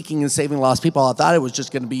seeking and saving lost people. I thought it was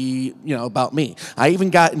just going to be, you know, about me. I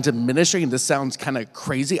even got into ministry, and this sounds kind of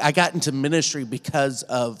crazy. I got into ministry because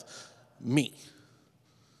of me,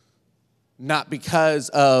 not because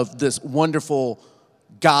of this wonderful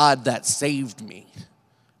God that saved me.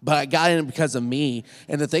 But I got in because of me.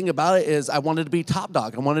 And the thing about it is I wanted to be top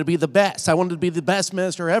dog. I wanted to be the best. I wanted to be the best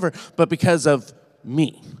minister ever, but because of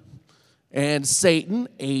me. And Satan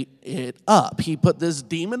ate it up. He put this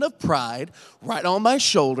demon of pride right on my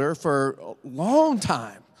shoulder for a long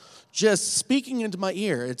time, just speaking into my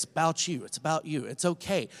ear. It's about you. It's about you. It's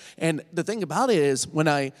okay. And the thing about it is when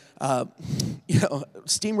I,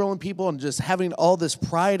 steamrolling people and just having all this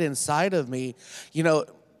pride inside of me, you know,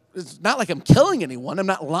 it's not like I'm killing anyone. I'm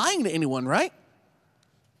not lying to anyone, right?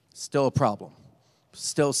 Still a problem.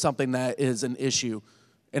 Still something that is an issue,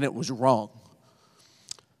 and it was wrong.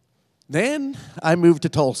 Then I moved to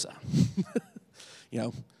Tulsa. You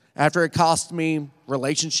know, after it cost me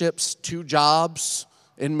relationships, 2 jobs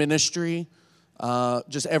in ministry,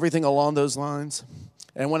 just everything along those lines.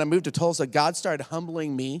 And when I moved to Tulsa, God started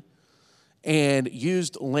humbling me and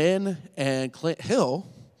used Lynn and Clint Hill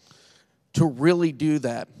to really do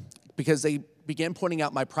that, because they began pointing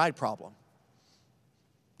out my pride problem.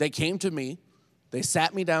 They came to me, they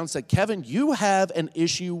sat me down and said, Kevin, you have an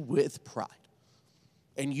issue with pride,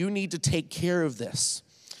 and you need to take care of this.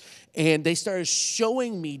 And they started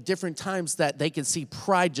showing me different times that they could see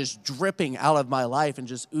pride just dripping out of my life and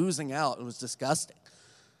just oozing out. It was disgusting.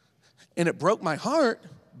 And it broke my heart,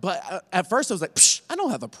 but at first I was like, Psh, I don't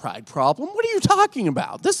have a pride problem. What are you talking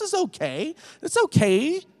about? This is okay. It's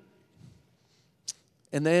okay.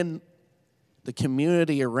 And then the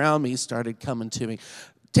community around me started coming to me.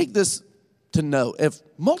 Take this to note. If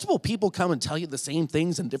multiple people come and tell you the same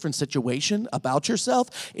things in different situations about yourself,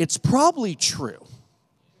 it's probably true.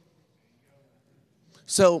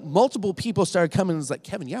 So multiple people started coming and was like,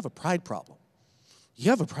 Kevin, you have a pride problem. You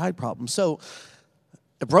have a pride problem. So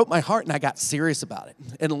it broke my heart, and I got serious about it.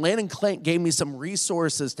 And Lynn and Clint gave me some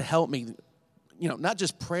resources to help me, you know, not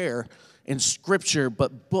just prayer and scripture,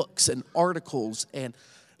 but books and articles. And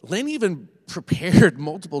Lynn even prepared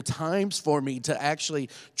multiple times for me to actually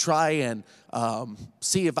try and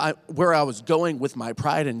see where I was going with my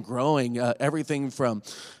pride and growing. Everything from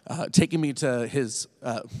taking me to his,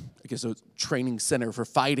 I guess it was training center for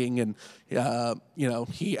fighting, and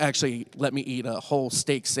he actually let me eat a whole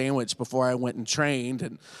steak sandwich before I went and trained.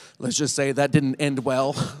 And let's just say that didn't end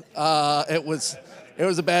well. It was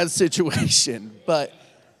a bad situation, but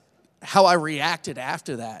how I reacted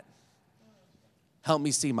after that helped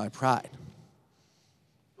me see my pride.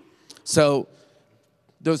 So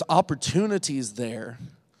those opportunities there,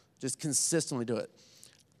 just consistently do it.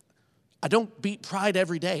 I don't beat pride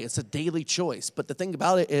every day. It's a daily choice. But the thing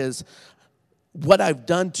about it is what I've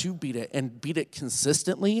done to beat it and beat it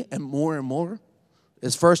consistently and more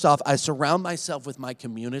is, first off, I surround myself with my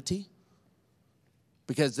community,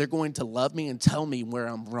 because they're going to love me and tell me where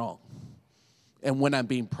I'm wrong and when I'm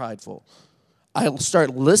being prideful. I'll start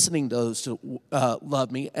listening to those who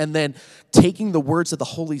love me, and then taking the words of the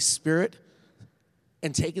Holy Spirit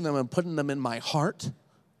and taking them and putting them in my heart.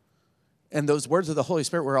 And those words of the Holy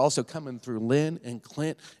Spirit were also coming through Lynn and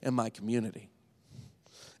Clint and my community.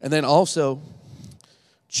 And then also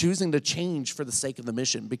choosing to change for the sake of the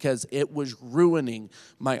mission, because it was ruining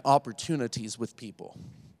my opportunities with people.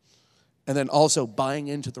 And then also buying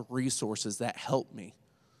into the resources that help me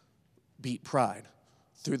beat pride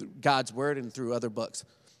through God's word and through other books.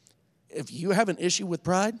 If you have an issue with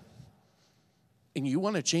pride and you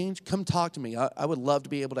want to change, come talk to me. I would love to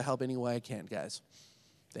be able to help any way I can, guys.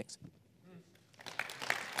 Thanks.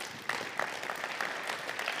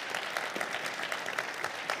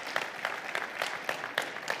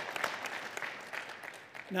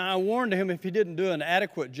 Now, I warned him if he didn't do an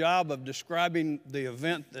adequate job of describing the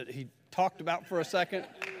event that he talked about for a second,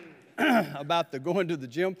 about the going to the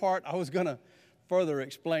gym part, I was going to further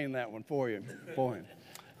explain that one for him.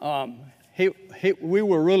 We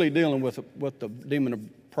were really dealing with the demon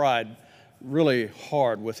of pride really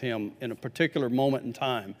hard with him in a particular moment in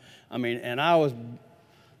time. I mean, and I was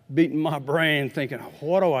beating my brain thinking,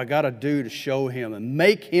 what do I got to do to show him and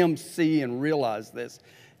make him see and realize this?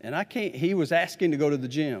 And I can't. He was asking to go to the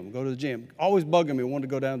gym, always bugging me, wanted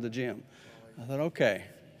to go down to the gym. I thought, okay,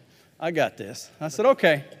 I got this. I said,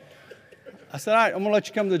 okay. I said, all right, I'm going to let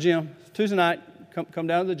you come to the gym. Tuesday night, come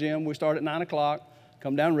down to the gym. We start at 9 o'clock.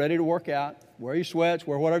 Come down ready to work out. Wear your sweats,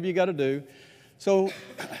 wear whatever you got to do. So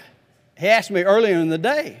he asked me earlier in the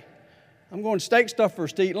day, I'm going to Steak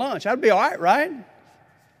Stuffers to eat lunch. That'd be all right, right?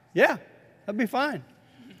 Yeah, that'd be fine.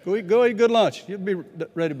 Go eat good lunch. You'll be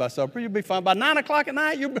ready by supper. You'll be fine. By 9 o'clock at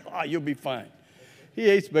night, you'll be fine.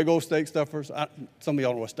 He eats big old Steak Stuffers. Some of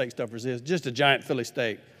y'all know what Steak Stuffers is. Just a giant Philly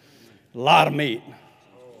steak. A lot of meat.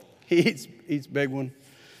 He eats big one,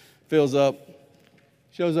 fills up,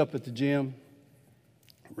 shows up at the gym,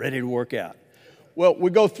 ready to work out. Well, we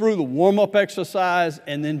go through the warm-up exercise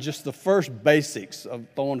and then just the first basics of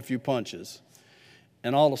throwing a few punches.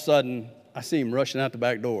 And all of a sudden, I see him rushing out the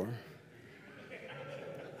back door.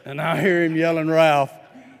 And I hear him yelling, Ralph,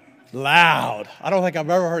 loud. I don't think I've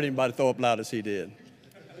ever heard anybody throw up loud as he did.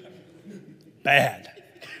 Bad.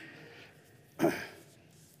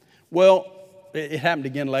 Well, it happened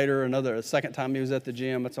again later, a second time he was at the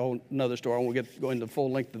gym. That's a whole another story. I won't go into the full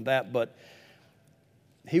length of that, but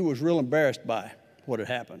he was real embarrassed by what had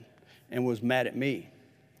happened and was mad at me.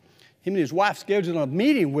 Him and his wife scheduled a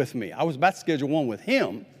meeting with me. I was about to schedule one with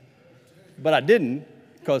him, but I didn't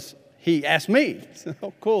because he asked me. I said,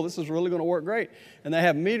 oh, cool, this is really going to work great. And they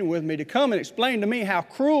have a meeting with me to come and explain to me how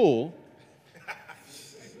cruel,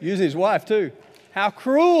 using his wife too, how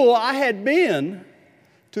cruel I had been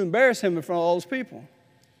to embarrass him in front of all those people.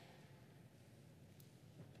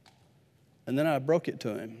 And then I broke it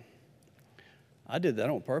to him. I did that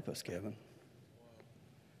on purpose, Kevin.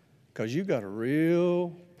 Because you got a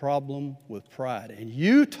real problem with pride. And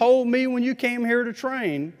you told me when you came here to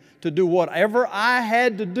train to do whatever I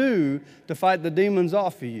had to do to fight the demons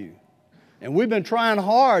off of you. And we've been trying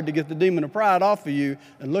hard to get the demon of pride off of you,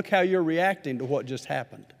 and look how you're reacting to what just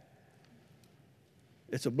happened.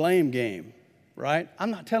 It's a blame game, right?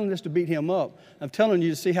 I'm not telling this to beat him up. I'm telling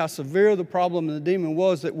you to see how severe the problem of the demon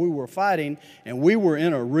was that we were fighting, and we were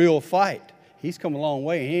in a real fight. He's come a long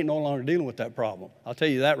way. He ain't no longer dealing with that problem. I'll tell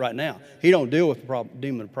you that right now. He don't deal with the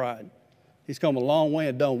demon of pride. He's come a long way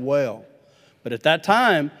and done well. But at that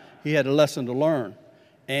time, he had a lesson to learn,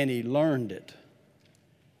 and he learned it.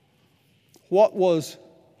 What was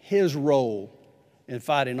his role in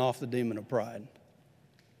fighting off the demon of pride?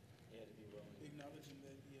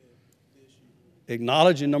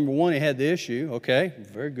 Acknowledging, number one, he had the issue. Okay,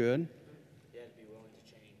 very good. He had to be willing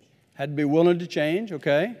to change. Had to be willing to change.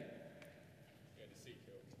 Okay.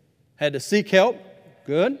 Had to seek help.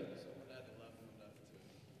 Good.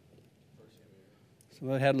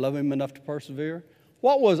 Somebody had to love him enough to persevere.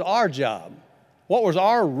 What was our job? What was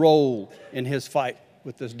our role in his fight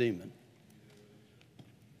with this demon?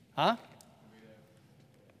 Huh?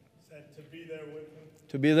 Said to be there with him.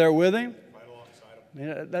 To be there with him? Right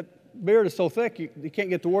alongside him. That beard is so thick you can't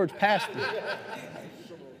get the words past it.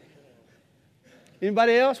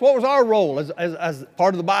 Anybody else? What was our role as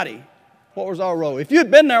part of the body? What was our role? If you had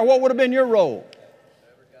been there, what would have been your role?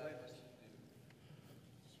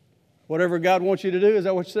 Whatever God wants you to do, is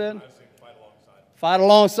that what you said? Fight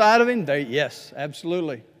alongside of him? Yes,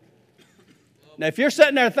 absolutely. Now, if you're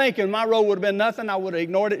sitting there thinking my role would have been nothing, I would have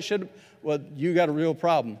ignored it, well, you got a real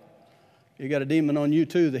problem. You got a demon on you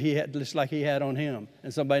too that he had, just like he had on him,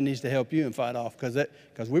 and somebody needs to help you and fight off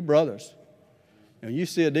because we're brothers. And you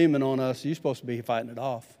see a demon on us, you're supposed to be fighting it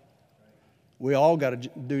off. We all got a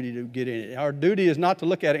duty to get in it. Our duty is not to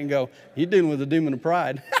look at it and go, you're dealing with a demon of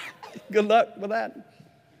pride. Good luck with that.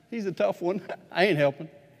 He's a tough one. I ain't helping.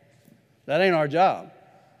 That ain't our job.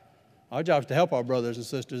 Our job is to help our brothers and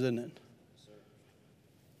sisters, isn't it?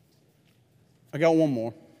 I got one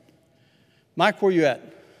more. Mike, where you at?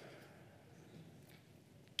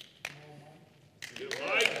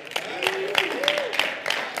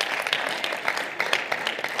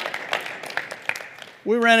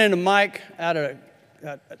 We ran into Mike at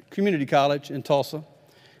community college in Tulsa,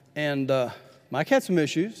 and Mike had some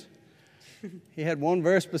issues. He had one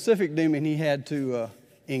very specific demon he had to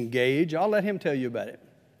engage. I'll let him tell you about it.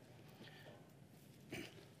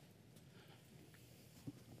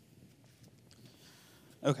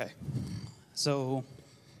 Okay, so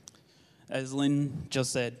as Lynn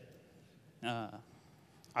just said,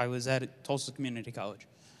 I was at Tulsa Community College,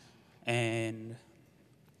 and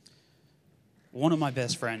one of my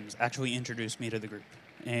best friends actually introduced me to the group,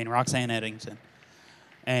 and Roxanne Eddington.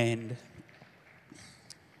 And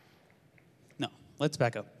no, let's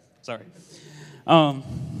back up. Sorry. I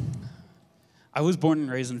was born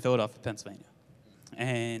and raised in Philadelphia, Pennsylvania,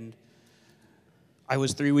 and I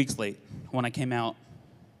was 3 weeks late. When I came out,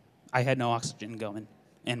 I had no oxygen going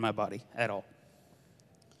in my body at all.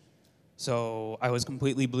 So I was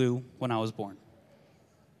completely blue when I was born.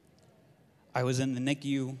 I was in the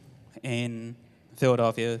NICU in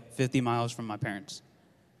Philadelphia, 50 miles from my parents.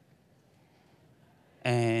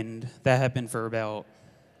 And that happened for about,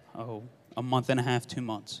 a month and a half, 2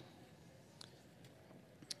 months.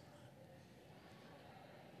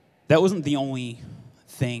 That wasn't the only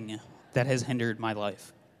thing that has hindered my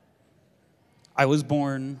life. I was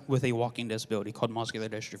born with a walking disability called muscular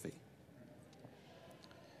dystrophy.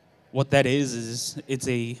 What that is it's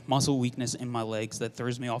a muscle weakness in my legs that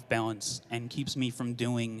throws me off balance and keeps me from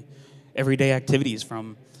doing everyday activities,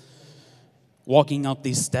 from walking up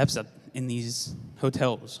these steps in these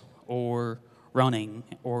hotels, or running,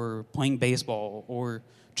 or playing baseball, or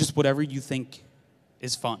just whatever you think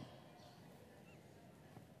is fun.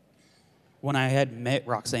 When I had met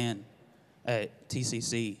Roxanne at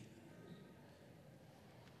TCC,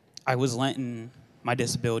 I was letting my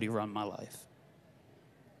disability run my life.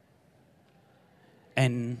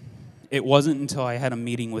 And it wasn't until I had a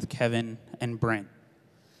meeting with Kevin and Brent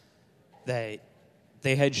that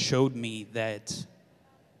they had showed me that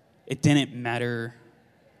it didn't matter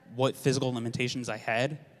what physical limitations I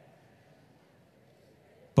had,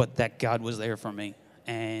 but that God was there for me,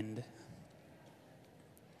 and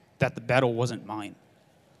that the battle wasn't mine.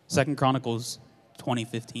 2 Chronicles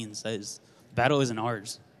 20:15 says, the battle isn't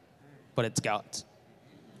ours, but it's God's.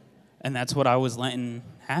 And that's what I was letting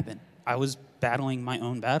happen. I was battling my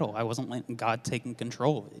own battle. I wasn't letting God take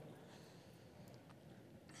control of it.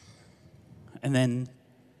 And then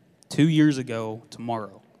 2 years ago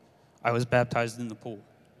tomorrow, I was baptized in the pool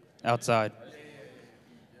outside.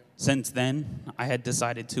 Since then, I had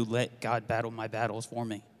decided to let God battle my battles for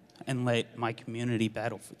me and let my community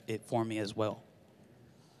battle it for me as well.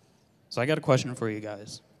 So I got a question for you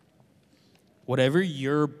guys. Whatever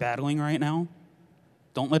you're battling right now,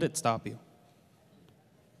 don't let it stop you.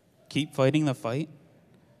 Keep fighting the fight,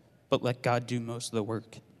 but let God do most of the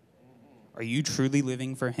work. Are you truly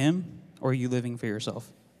living for Him, or are you living for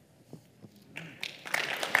yourself?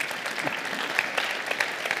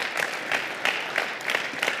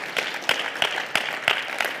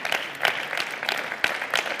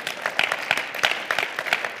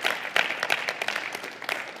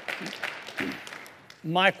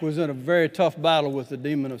 Mike was in a very tough battle with the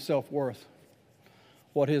demon of self-worth.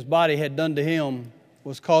 What his body had done to him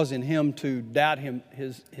was causing him to doubt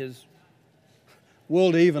his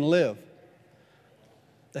will to even live.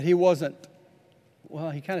 That he wasn't, well,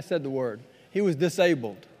 he kind of said the word. He was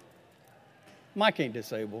disabled. Mike ain't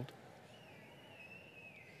disabled.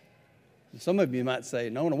 Some of you might say,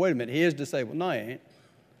 no, wait a minute, he is disabled. No, he ain't.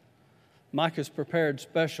 Mike is prepared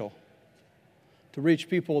special to reach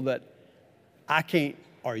people that I can't,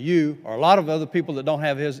 or you, or a lot of other people that don't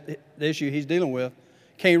have the issue he's dealing with,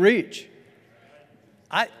 can't reach.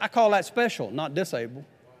 I call that special, not disabled.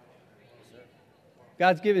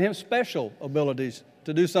 God's given him special abilities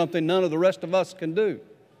to do something none of the rest of us can do.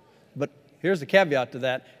 But here's the caveat to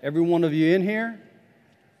that. Every one of you in here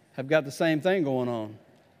have got the same thing going on.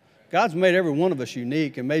 God's made every one of us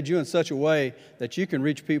unique and made you in such a way that you can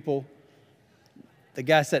reach people the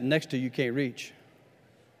guy sitting next to you can't reach.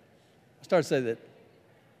 I started to say that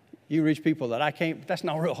you reach people that I can't, but that's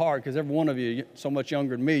not real hard because every one of you so much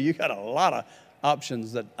younger than me, you got a lot of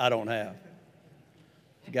options that I don't have.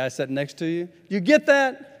 The guy sitting next to you, you get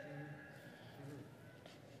that?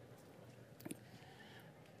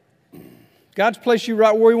 God's placed you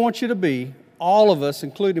right where He wants you to be. All of us,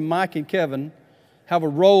 including Mike and Kevin, have a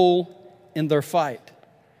role in their fight.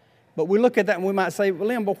 But we look at that and we might say, well,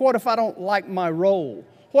 Lynn, but what if I don't like my role?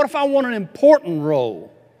 What if I want an important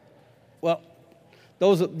role? Well,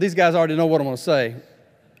 these guys already know what I'm going to say.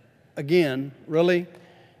 Again, really,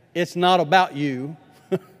 it's not about you.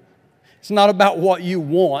 It's not about what you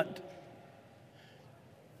want.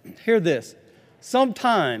 Hear this.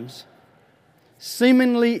 Sometimes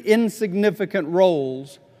seemingly insignificant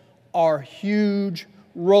roles are huge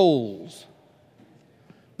roles.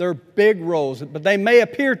 They're big roles, but they may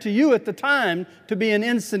appear to you at the time to be an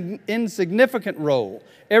insignificant role.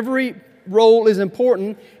 Every role is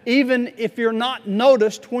important, even if you're not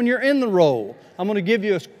noticed when you're in the role. I'm going to give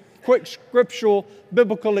you a quick scriptural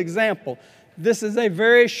biblical example. This is a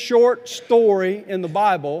very short story in the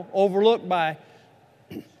Bible, overlooked by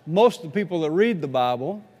most of the people that read the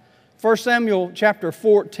Bible. 1 Samuel chapter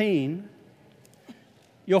 14,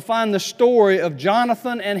 you'll find the story of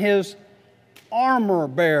Jonathan and his armor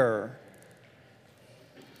bearer.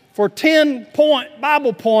 For 10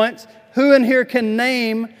 Bible points, who in here can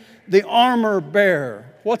name the armor bearer?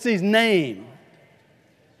 What's his name?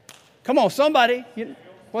 Come on, somebody.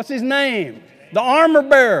 What's his name? The armor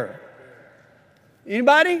bearer.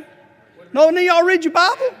 Anybody? No, none of y'all read your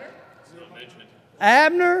Bible?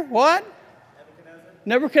 Abner. What?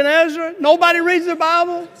 Nebuchadnezzar. Nobody reads the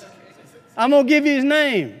Bible? I'm going to give you his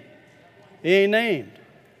name. He ain't named.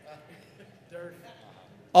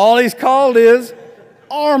 All he's called is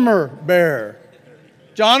armor bearer.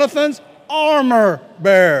 Jonathan's armor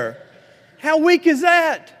bearer. How weak is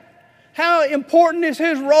that? How important is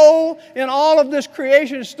his role in all of this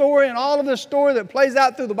creation story and all of this story that plays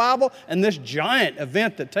out through the Bible and this giant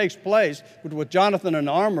event that takes place with Jonathan and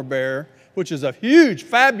the armor bearer, which is a huge,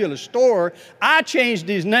 fabulous story. I changed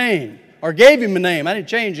his name, or gave him a name. I didn't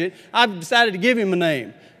change it. I've decided to give him a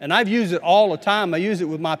name. And I've used it all the time. I use it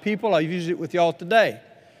with my people. I use it with y'all today.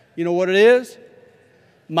 You know what it is?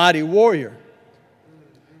 Mighty warrior.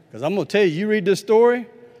 Because I'm going to tell you, you read this story,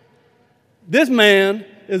 this man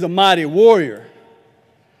is a mighty warrior.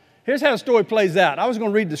 Here's how the story plays out. I was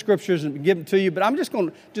going to read the scriptures and give them to you, but I'm just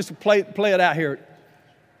going to play it out here.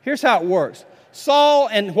 Here's how it works. Saul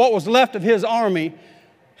and what was left of his army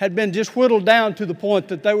had been just whittled down to the point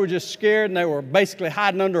that they were just scared and they were basically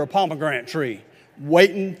hiding under a pomegranate tree,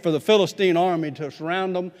 waiting for the Philistine army to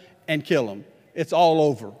surround them and kill them. It's all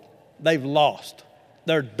over. They've lost.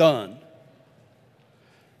 They're done.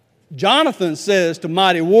 Jonathan says to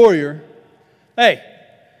mighty warrior, hey,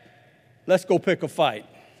 let's go pick a fight.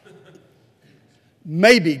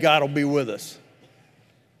 Maybe God will be with us.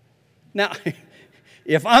 Now,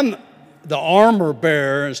 if I'm the armor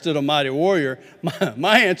bearer instead of mighty warrior,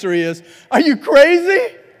 my answer is, are you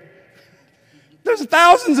crazy? There's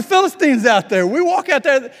thousands of Philistines out there. We walk out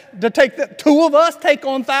there to take two of us take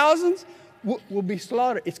on thousands, we'll be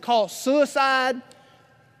slaughtered. It's called suicide.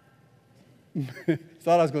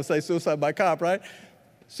 Thought I was going to say suicide by cop, right?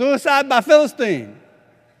 Suicide by Philistine.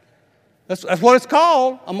 That's what it's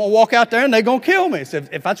called. I'm going to walk out there and they're going to kill me. So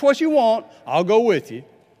if that's what you want, I'll go with you.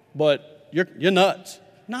 But you're nuts.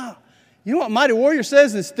 No. You know what Mighty Warrior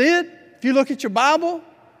says instead? If you look at your Bible,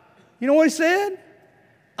 you know what he said?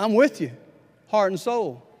 I'm with you, heart and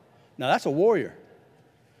soul. Now that's a warrior.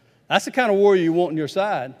 That's the kind of warrior you want on your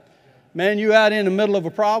side. Man, you out in the middle of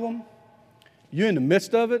a problem, you're in the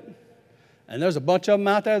midst of it, and there's a bunch of them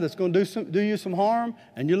out there that's going to do you some harm,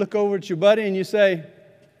 and you look over at your buddy and you say,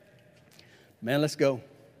 man, let's go.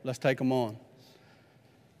 Let's take them on.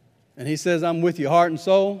 And he says, I'm with you, heart and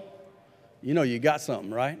soul. You know you got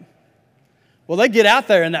something, right? Well, they get out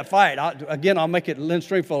there in that fight. I'll make it Lynn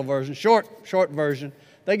Stringfellow version, short version.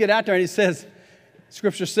 They get out there and he says,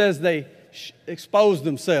 Scripture says they expose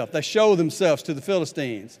themselves. They show themselves to the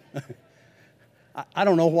Philistines. I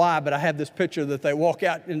don't know why, but I have this picture that they walk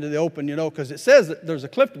out into the open, because it says that there's a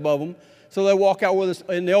cliff above them. So they walk out with us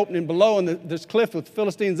in the opening below, and there's cliff with the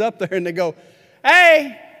Philistines up there, and they go,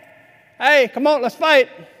 hey, come on, let's fight.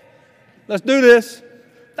 Let's do this.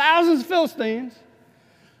 Thousands of Philistines.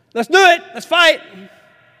 Let's do it. Let's fight.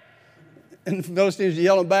 And the Philistines are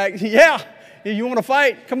yelling back, yeah, you want to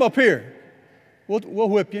fight? Come up here. We'll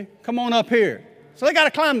whip you. Come on up here. So they got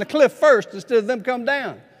to climb the cliff first instead of them come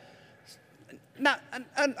down. Now,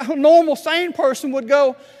 a normal, sane person would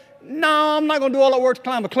go, no, I'm not going to do all that work to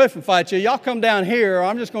climb a cliff and fight you. Y'all come down here, or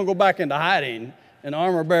I'm just going to go back into hiding. And the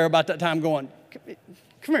armor bearer about that time going,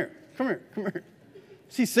 come here.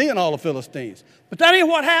 He's seeing all the Philistines. But that ain't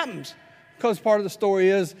what happens. Because part of the story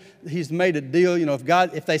is he's made a deal.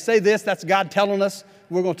 If they say this, that's God telling us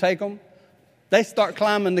we're going to take them. They start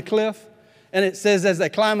climbing the cliff. And it says as they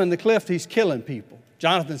climb in the cliff, he's killing people.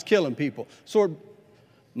 Jonathan's killing people. Sword,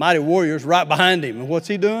 mighty warriors right behind him. And what's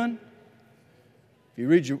he doing? If you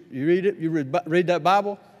read that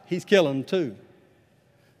Bible, he's killing them too.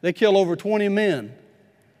 They kill over 20 men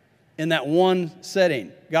in that one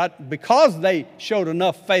setting. God, because they showed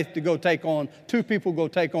enough faith to go take on, 2 people go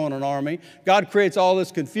take on an army, God creates all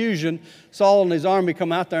this confusion. Saul and his army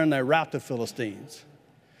come out there and they rout the Philistines.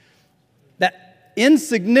 That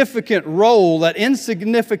insignificant role, that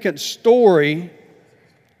insignificant story,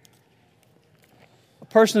 a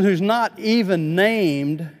person who's not even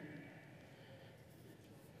named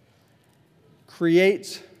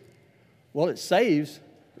creates, well, it saves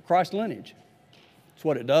the Christ lineage. That's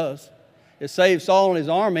what it does. It saved Saul and his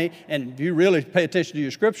army, and if you really pay attention to your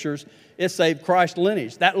scriptures, it saved Christ's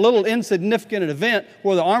lineage. That little insignificant event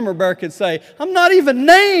where the armor bearer could say, I'm not even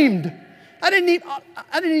named. I didn't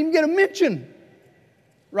even get a mention.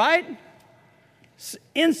 Right?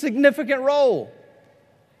 Insignificant role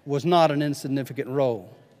was not an insignificant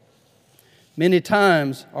role. Many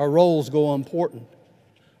times our roles go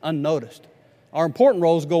unnoticed. Our important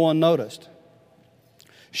roles go unnoticed.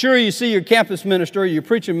 Sure, you see your campus minister, your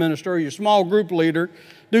preaching minister, your small group leader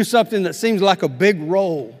do something that seems like a big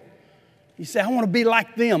role. You say, I want to be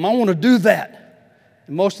like them. I want to do that.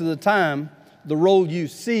 And most of the time, the role you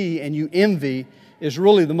see and you envy is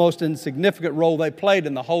really the most insignificant role they played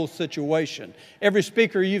in the whole situation. Every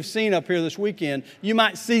speaker you've seen up here this weekend, you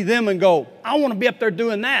might see them and go, I want to be up there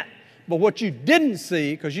doing that. But what you didn't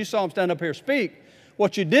see, because you saw them stand up here speak,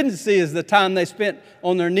 what you didn't see is the time they spent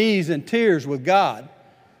on their knees in tears with God,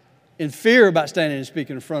 in fear about standing and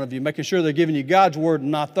speaking in front of you, making sure they're giving you God's word and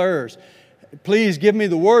not theirs. Please give me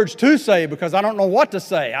the words to say because I don't know what to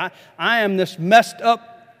say. I am this messed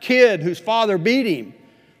up kid whose father beat him.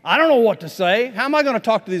 I don't know what to say. How am I going to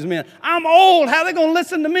talk to these men? I'm old. How are they going to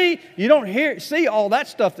listen to me? You don't see all that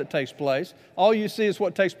stuff that takes place. All you see is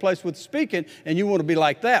what takes place with speaking, and you want to be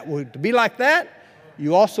like that. Well, to be like that,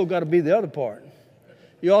 you also got to be the other part.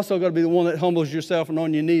 You also got to be the one that humbles yourself and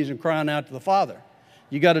on your knees and crying out to the Father.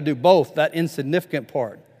 You got to do both, that insignificant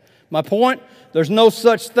part. My point, there's no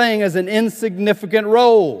such thing as an insignificant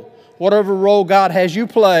role. Whatever role God has you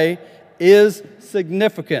play is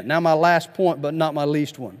significant. Now my last point, but not my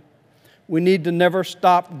least one. We need to never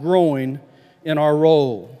stop growing in our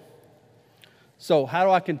role. So how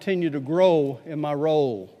do I continue to grow in my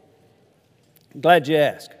role? I'm glad you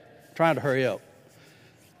asked. I'm trying to hurry up.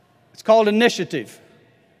 It's called initiative.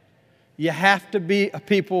 You have to be a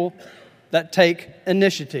people that take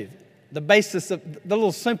initiative. The basis of the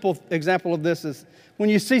little simple example of this is when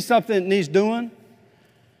you see something that needs doing,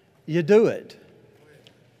 you do it.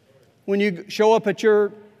 When you show up at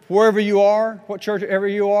wherever you are, what church ever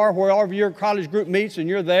you are, wherever your college group meets and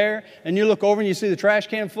you're there and you look over and you see the trash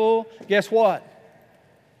can full, guess what?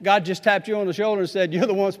 God just tapped you on the shoulder and said, you're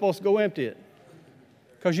the one supposed to go empty it.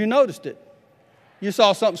 Because you noticed it. You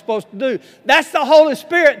saw something supposed to do. That's the Holy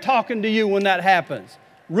Spirit talking to you when that happens.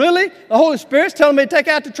 Really? The Holy Spirit's telling me to take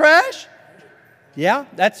out the trash? Yeah,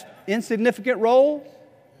 that's insignificant role.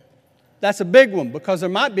 That's a big one because there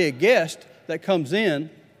might be a guest that comes in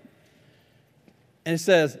and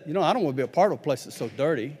says, I don't want to be a part of a place that's so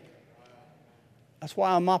dirty. That's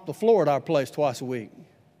why I mop the floor at our place twice a week.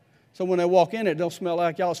 So when they walk in, it don't smell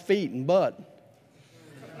like y'all's feet and butt.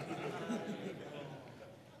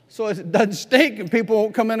 So it doesn't stink and people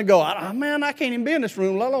won't come in and go, man, I can't even be in this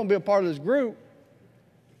room, let alone be a part of this group.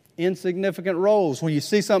 Insignificant roles. When you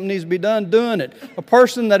see something needs to be done, doing it. A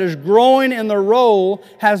person that is growing in their role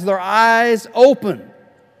has their eyes open.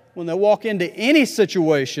 When they walk into any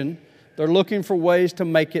situation, they're looking for ways to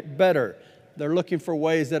make it better. They're looking for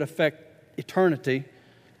ways that affect eternity,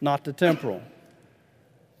 not the temporal.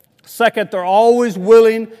 Second, they're always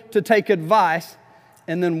willing to take advice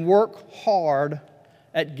and then work hard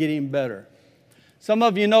at getting better. Some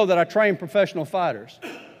of you know that I train professional fighters.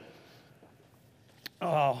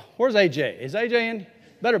 Oh, where's AJ? Is AJ in?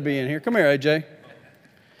 Better be in here. Come here, AJ.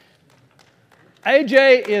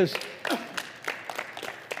 AJ is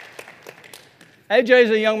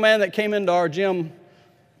a young man that came into our gym,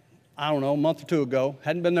 a month or two ago.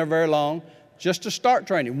 Hadn't been there very long. Just to start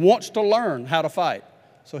training. Wants to learn how to fight.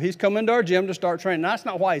 So he's come into our gym to start training. Now, that's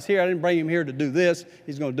not why he's here. I didn't bring him here to do this.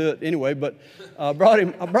 He's going to do it anyway. But I brought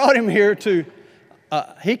him here to,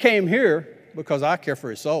 he came here because I care for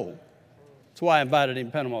his soul. That's why I invited him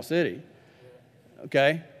to Panama City.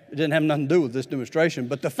 Okay? It didn't have nothing to do with this demonstration.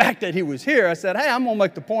 But the fact that he was here, I said, hey, I'm going to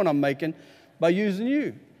make the point I'm making by using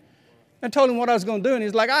you. And told him what I was going to do. And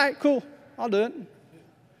he's like, all right, cool. I'll do it.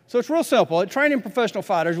 So it's real simple. At training professional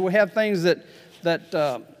fighters, we have things that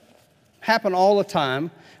happen all the time.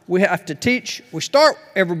 We have to teach, we start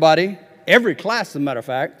everybody, every class as a matter of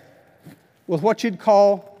fact, with what you'd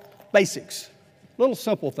call basics, little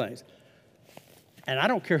simple things. And I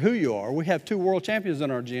don't care who you are. We have 2 world champions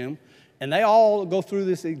in our gym, and they all go through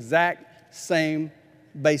this exact same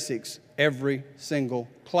basics every single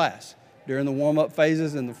class during the warm-up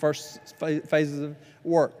phases and the first phases of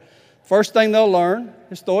work. First thing they'll learn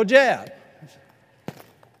is throw a jab.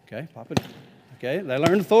 Okay, pop it. Okay, they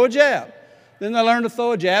learn to throw a jab. Then they learn to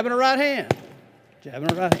throw a jab and a right hand. Jab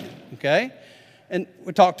and a right hand, okay? And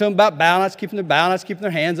we talk to them about balance, keeping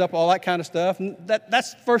their hands up, all that kind of stuff. And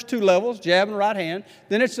that's the first 2 levels, jab and right hand.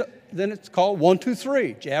 Then it's called 1, 2,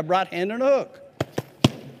 3, jab, right hand, and a hook.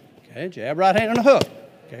 Okay, jab, right hand, and a hook.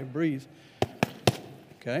 Okay, breathe.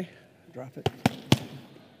 Okay, drop it.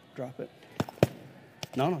 Drop it.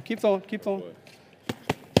 No, keep throwing.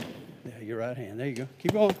 Yeah, your right hand. There you go.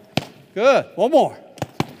 Keep going. Good. One more.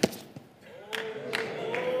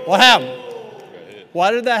 What happened?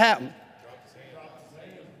 Why did that happen?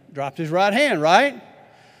 Dropped his right hand, right?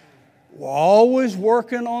 We're always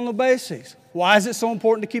working on the basics. Why is it so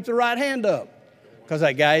important to keep the right hand up? Because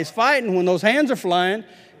that guy is fighting. When those hands are flying,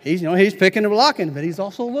 he's picking and blocking, but he's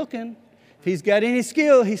also looking. If he's got any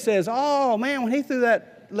skill, he says, oh, man, when he threw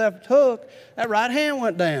that left hook, that right hand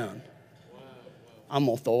went down. I'm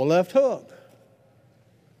going to throw a left hook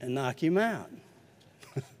and knock him out.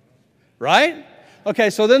 Right?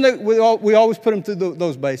 Okay, so then we always put them through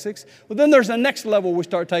those basics. Well, then there's the next level we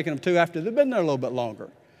start taking them to after they've been there a little bit longer.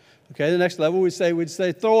 Okay, the next level we'd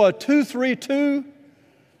say throw a 2, 3, 2,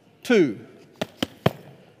 2.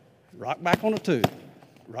 Rock back on a 2.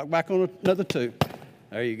 Rock back on another 2.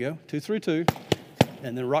 There you go, 2, 3, 2.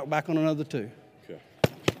 And then rock back on another 2. Okay.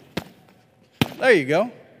 There you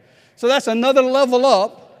go. So that's another level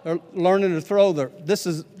up, or learning to throw. This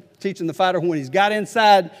is teaching the fighter when he's got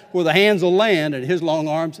inside where the hands will land and his long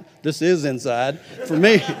arms. This is inside. For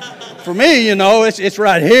me, it's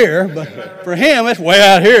right here, but for him, it's way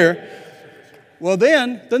out here. Well,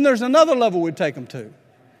 then there's another level we'd take him to.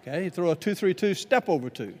 Okay, you throw a 2, 3, 2, step over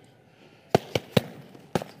 2.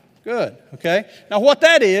 Good, okay? Now what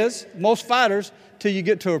that is, most fighters, till you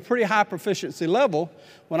get to a pretty high proficiency level,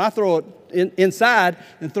 when I throw it inside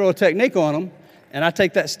and throw a technique on them, and I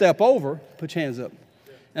take that step over, put your hands up,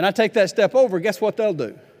 and I take that step over, guess what they'll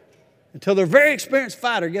do? Until they're a very experienced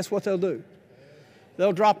fighter, guess what they'll do?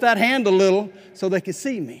 They'll drop that hand a little so they can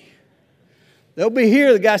see me. They'll be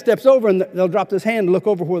here, the guy steps over, and they'll drop this hand and look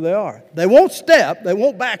over where they are. They won't step, they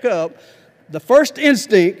won't back up. The first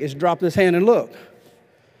instinct is drop this hand and look.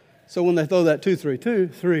 So when they throw that 2, 3, 2,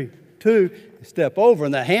 3, 2, step over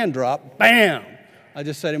and that hand drop, bam! I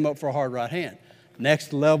just set him up for a hard right hand.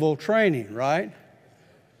 Next level training, right?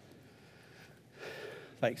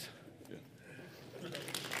 Thanks.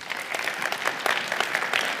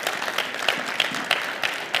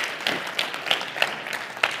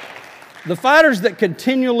 The fighters that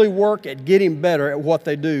continually work at getting better at what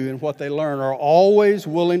they do and what they learn are always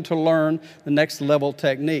willing to learn the next level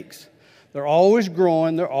techniques. They're always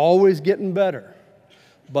growing, they're always getting better.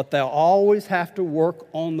 But they'll always have to work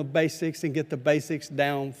on the basics and get the basics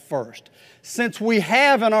down first. Since we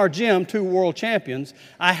have in our gym 2 world champions,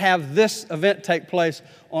 I have this event take place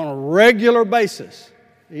on a regular basis.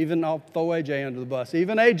 Even, I'll throw AJ under the bus,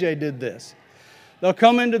 even AJ did this. They'll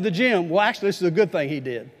come into the gym. Well, actually, this is a good thing he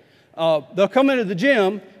did. They'll come into the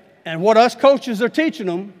gym, and what us coaches are teaching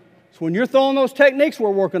them is when you're throwing those techniques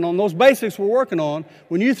we're working on, those basics we're working on,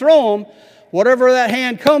 when you throw them, whatever that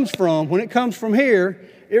hand comes from, when it comes from here,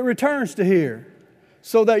 it returns to here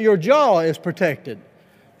so that your jaw is protected.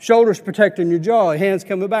 Shoulders protecting your jaw, hands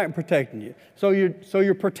coming back and protecting you. So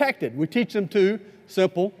you're protected. We teach them to,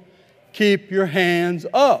 simple, keep your hands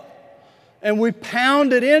up. And we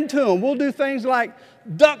pound it into them. We'll do things like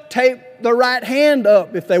duct tape the right hand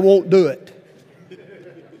up if they won't do it.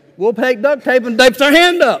 We'll take duct tape and tape their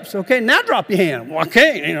hand up. So, okay, now drop your hand. Well, I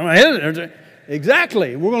can't.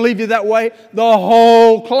 Exactly. We're going to leave you that way the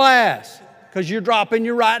whole class because you're dropping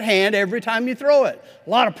your right hand every time you throw it. A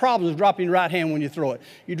lot of problems with dropping your right hand when you throw it.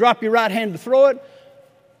 You drop your right hand to throw it.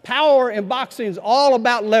 Power in boxing is all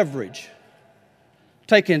about leverage.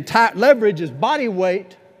 Leverage is body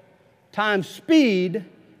weight times speed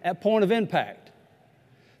at point of impact.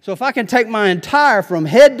 So if I can take my entire from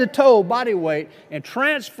head to toe body weight and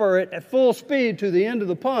transfer it at full speed to the end of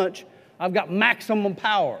the punch, I've got maximum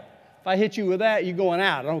power. If I hit you with that, you're going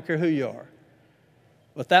out. I don't care who you are.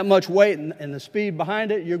 With that much weight and the speed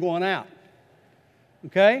behind it, you're going out.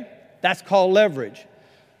 Okay? That's called leverage.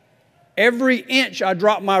 Every inch I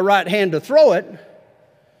drop my right hand to throw it,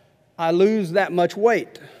 I lose that much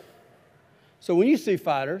weight. So when you see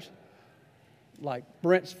fighters like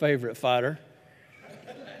Brent's favorite fighter,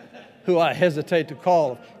 who I hesitate to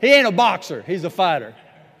call. He ain't a boxer. He's a fighter.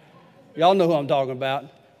 Y'all know who I'm talking about.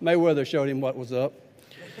 Mayweather showed him what was up.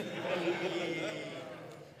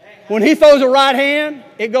 When he throws a right hand,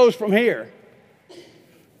 it goes from here.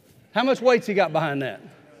 How much weight's he got behind that?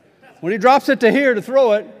 When he drops it to here to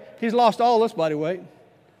throw it, he's lost all this body weight.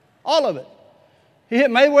 All of it. He hit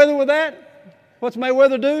Mayweather with that. What's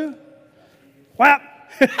Mayweather do? Whap.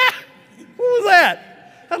 What was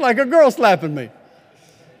that? That's like a girl slapping me.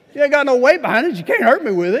 You ain't got no weight behind it. You can't hurt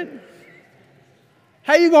me with it.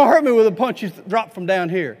 How you going to hurt me with a punch you dropped from down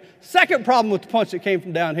here? Second problem with the punch that came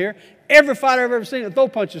from down here, every fighter I've ever seen that throw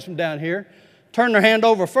punches from down here turn their hand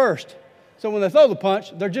over first. So when they throw the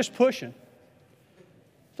punch, they're just pushing.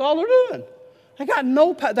 That's all they're doing. They got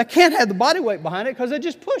no power. They can't have the body weight behind it because they're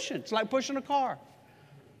just pushing. It's like pushing a car.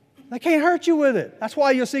 They can't hurt you with it. That's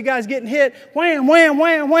why you'll see guys getting hit, wham, wham,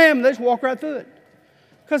 wham, wham, and they just walk right through it.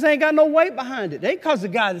 Because they ain't got no weight behind it. It ain't because the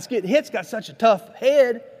guy that's getting hit's got such a tough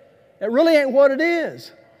head. It really ain't what it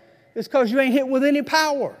is. It's because you ain't hit with any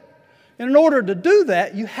power. And in order to do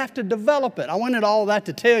that, you have to develop it. I went into all that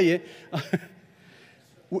to tell you,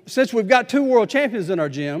 since we've got 2 world champions in our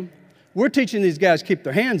gym, we're teaching these guys to keep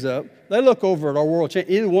their hands up. They look over at our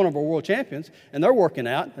either one of our world champions, and they're working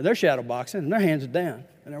out, and they're shadow boxing, and their hands are down.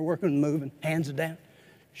 And they're working and moving, hands are down,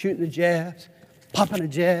 shooting the jabs, popping a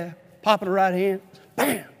jab, popping a right hand,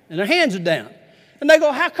 bam, and their hands are down. And they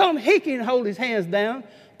go, how come he can hold his hands down,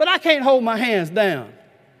 but I can't hold my hands down?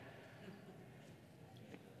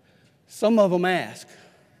 Some of them ask.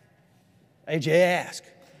 AJ asked.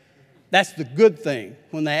 That's the good thing.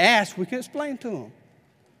 When they ask, we can explain to them.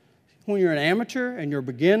 When you're an amateur and you're a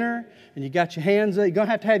beginner and you got your hands up, you're going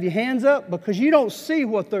to have your hands up because you don't see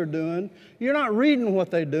what they're doing. You're not reading what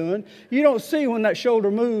they're doing. You don't see when that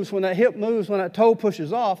shoulder moves, when that hip moves, when that toe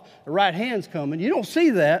pushes off, the right hand's coming. You don't see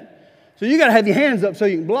that. So you got to have your hands up so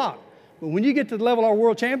you can block. But when you get to the level our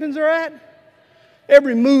world champions are at,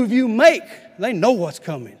 every move you make, they know what's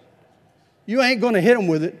coming. You ain't going to hit them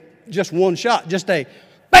with it just one shot, just a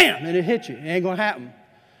bam, and it hits you. It ain't going to happen.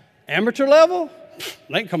 Amateur level,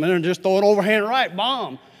 they ain't come in there and just throw it overhand right,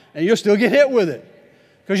 bomb, and you'll still get hit with it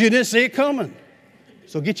because you didn't see it coming.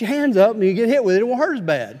 So get your hands up and you get hit with it. It won't hurt as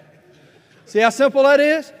bad. See how simple that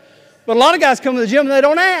is? But a lot of guys come to the gym and they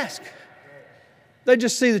don't ask. They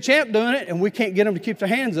just see the champ doing it, and we can't get them to keep their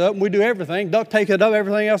hands up, and we do everything. Duck take it up,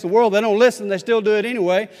 everything else in the world. They don't listen. They still do it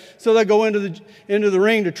anyway. So they go into the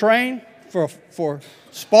ring to train for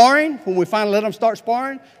sparring. When we finally let them start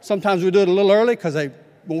sparring, sometimes we do it a little early because they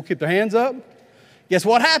won't keep their hands up. Guess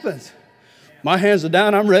what happens? My hands are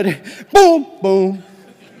down. I'm ready. Boom, boom.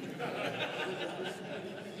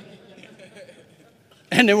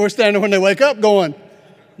 And then we're standing when they wake up going,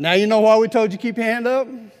 now you know why we told you keep your hand up?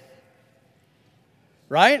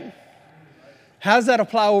 Right? How does that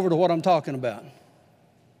apply over to what I'm talking about?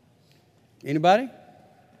 Anybody?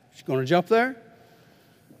 She's going to jump there?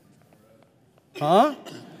 Huh?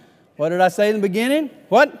 What did I say in the beginning?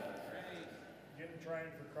 What? Getting trained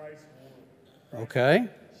for Christ's glory.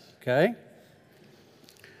 Okay.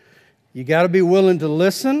 You got to be willing to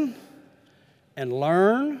listen and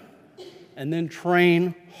learn and then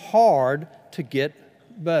train hard to get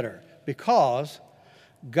better, because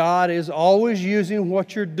God is always using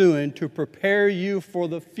what you're doing to prepare you for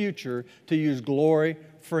the future, to use glory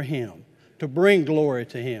for Him, to bring glory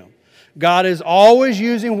to Him. God is always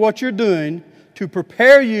using what you're doing to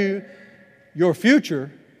prepare you, your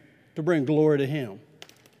future, to bring glory to Him.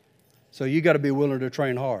 So you got to be willing to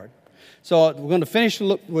train hard. So we're going to finish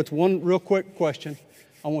with one real quick question.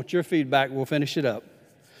 I want your feedback. We'll finish it up.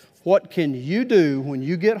 What can you do when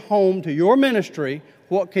you get home to your ministry?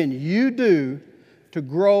 What can you do to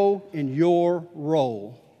grow in your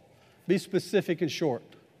role? Be specific and short.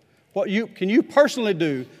 What can you personally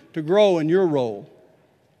do to grow in your role?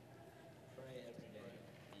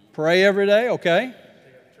 Pray every day, okay.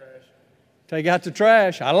 Take out the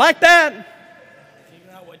trash. I like that.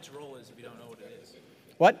 Figure out what your role is if you don't know what it is.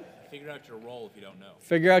 What? Figure out your role if you don't know.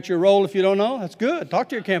 Figure out your role if you don't know? That's good. Talk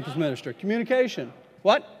to your campus minister. Communication.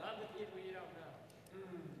 What?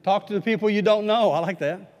 Talk to the people you don't know. I like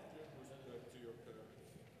that.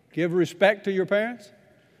 Give respect to your parents.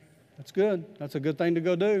 That's good. That's a good thing to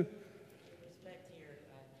go do.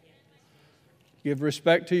 Give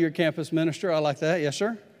respect to your campus minister. I like that. Yes,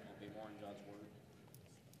 sir? Be more in God's word.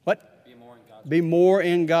 What? Be more in God's Be more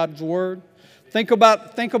in God's word. Think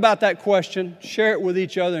about that question. Share it with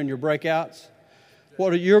each other in your breakouts.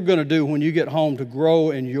 What are you going to do when you get home to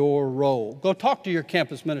grow in your role? Go talk to your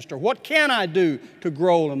campus minister. What can I do to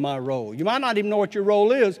grow in my role? You might not even know what your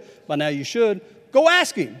role is. By now you should. Go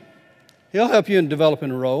ask him. He'll help you in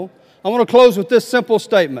developing a role. I want to close with this simple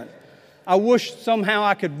statement. I wish somehow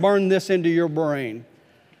I could burn this into your brain.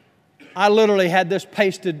 I literally had this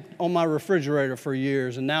pasted on my refrigerator for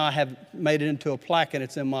years, and now I have made it into a plaque, and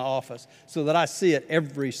it's in my office so that I see it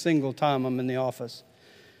every single time I'm in the office.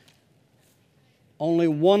 Only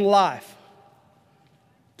one life.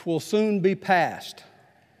 'Twill soon be past.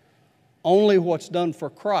 Only what's done for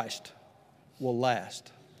Christ will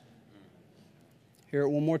last. Hear it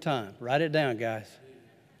one more time. Write it down, guys.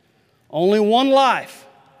 Only one life.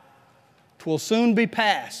 'Twill soon be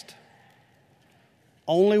past.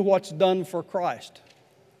 Only what's done for Christ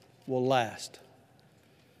will last.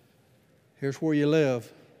 Here's where you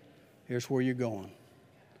live. Here's where you're going.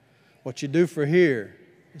 What you do for here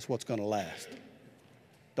is what's going to last.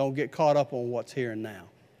 Don't get caught up on what's here and now.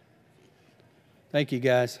 Thank you,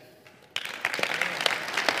 guys.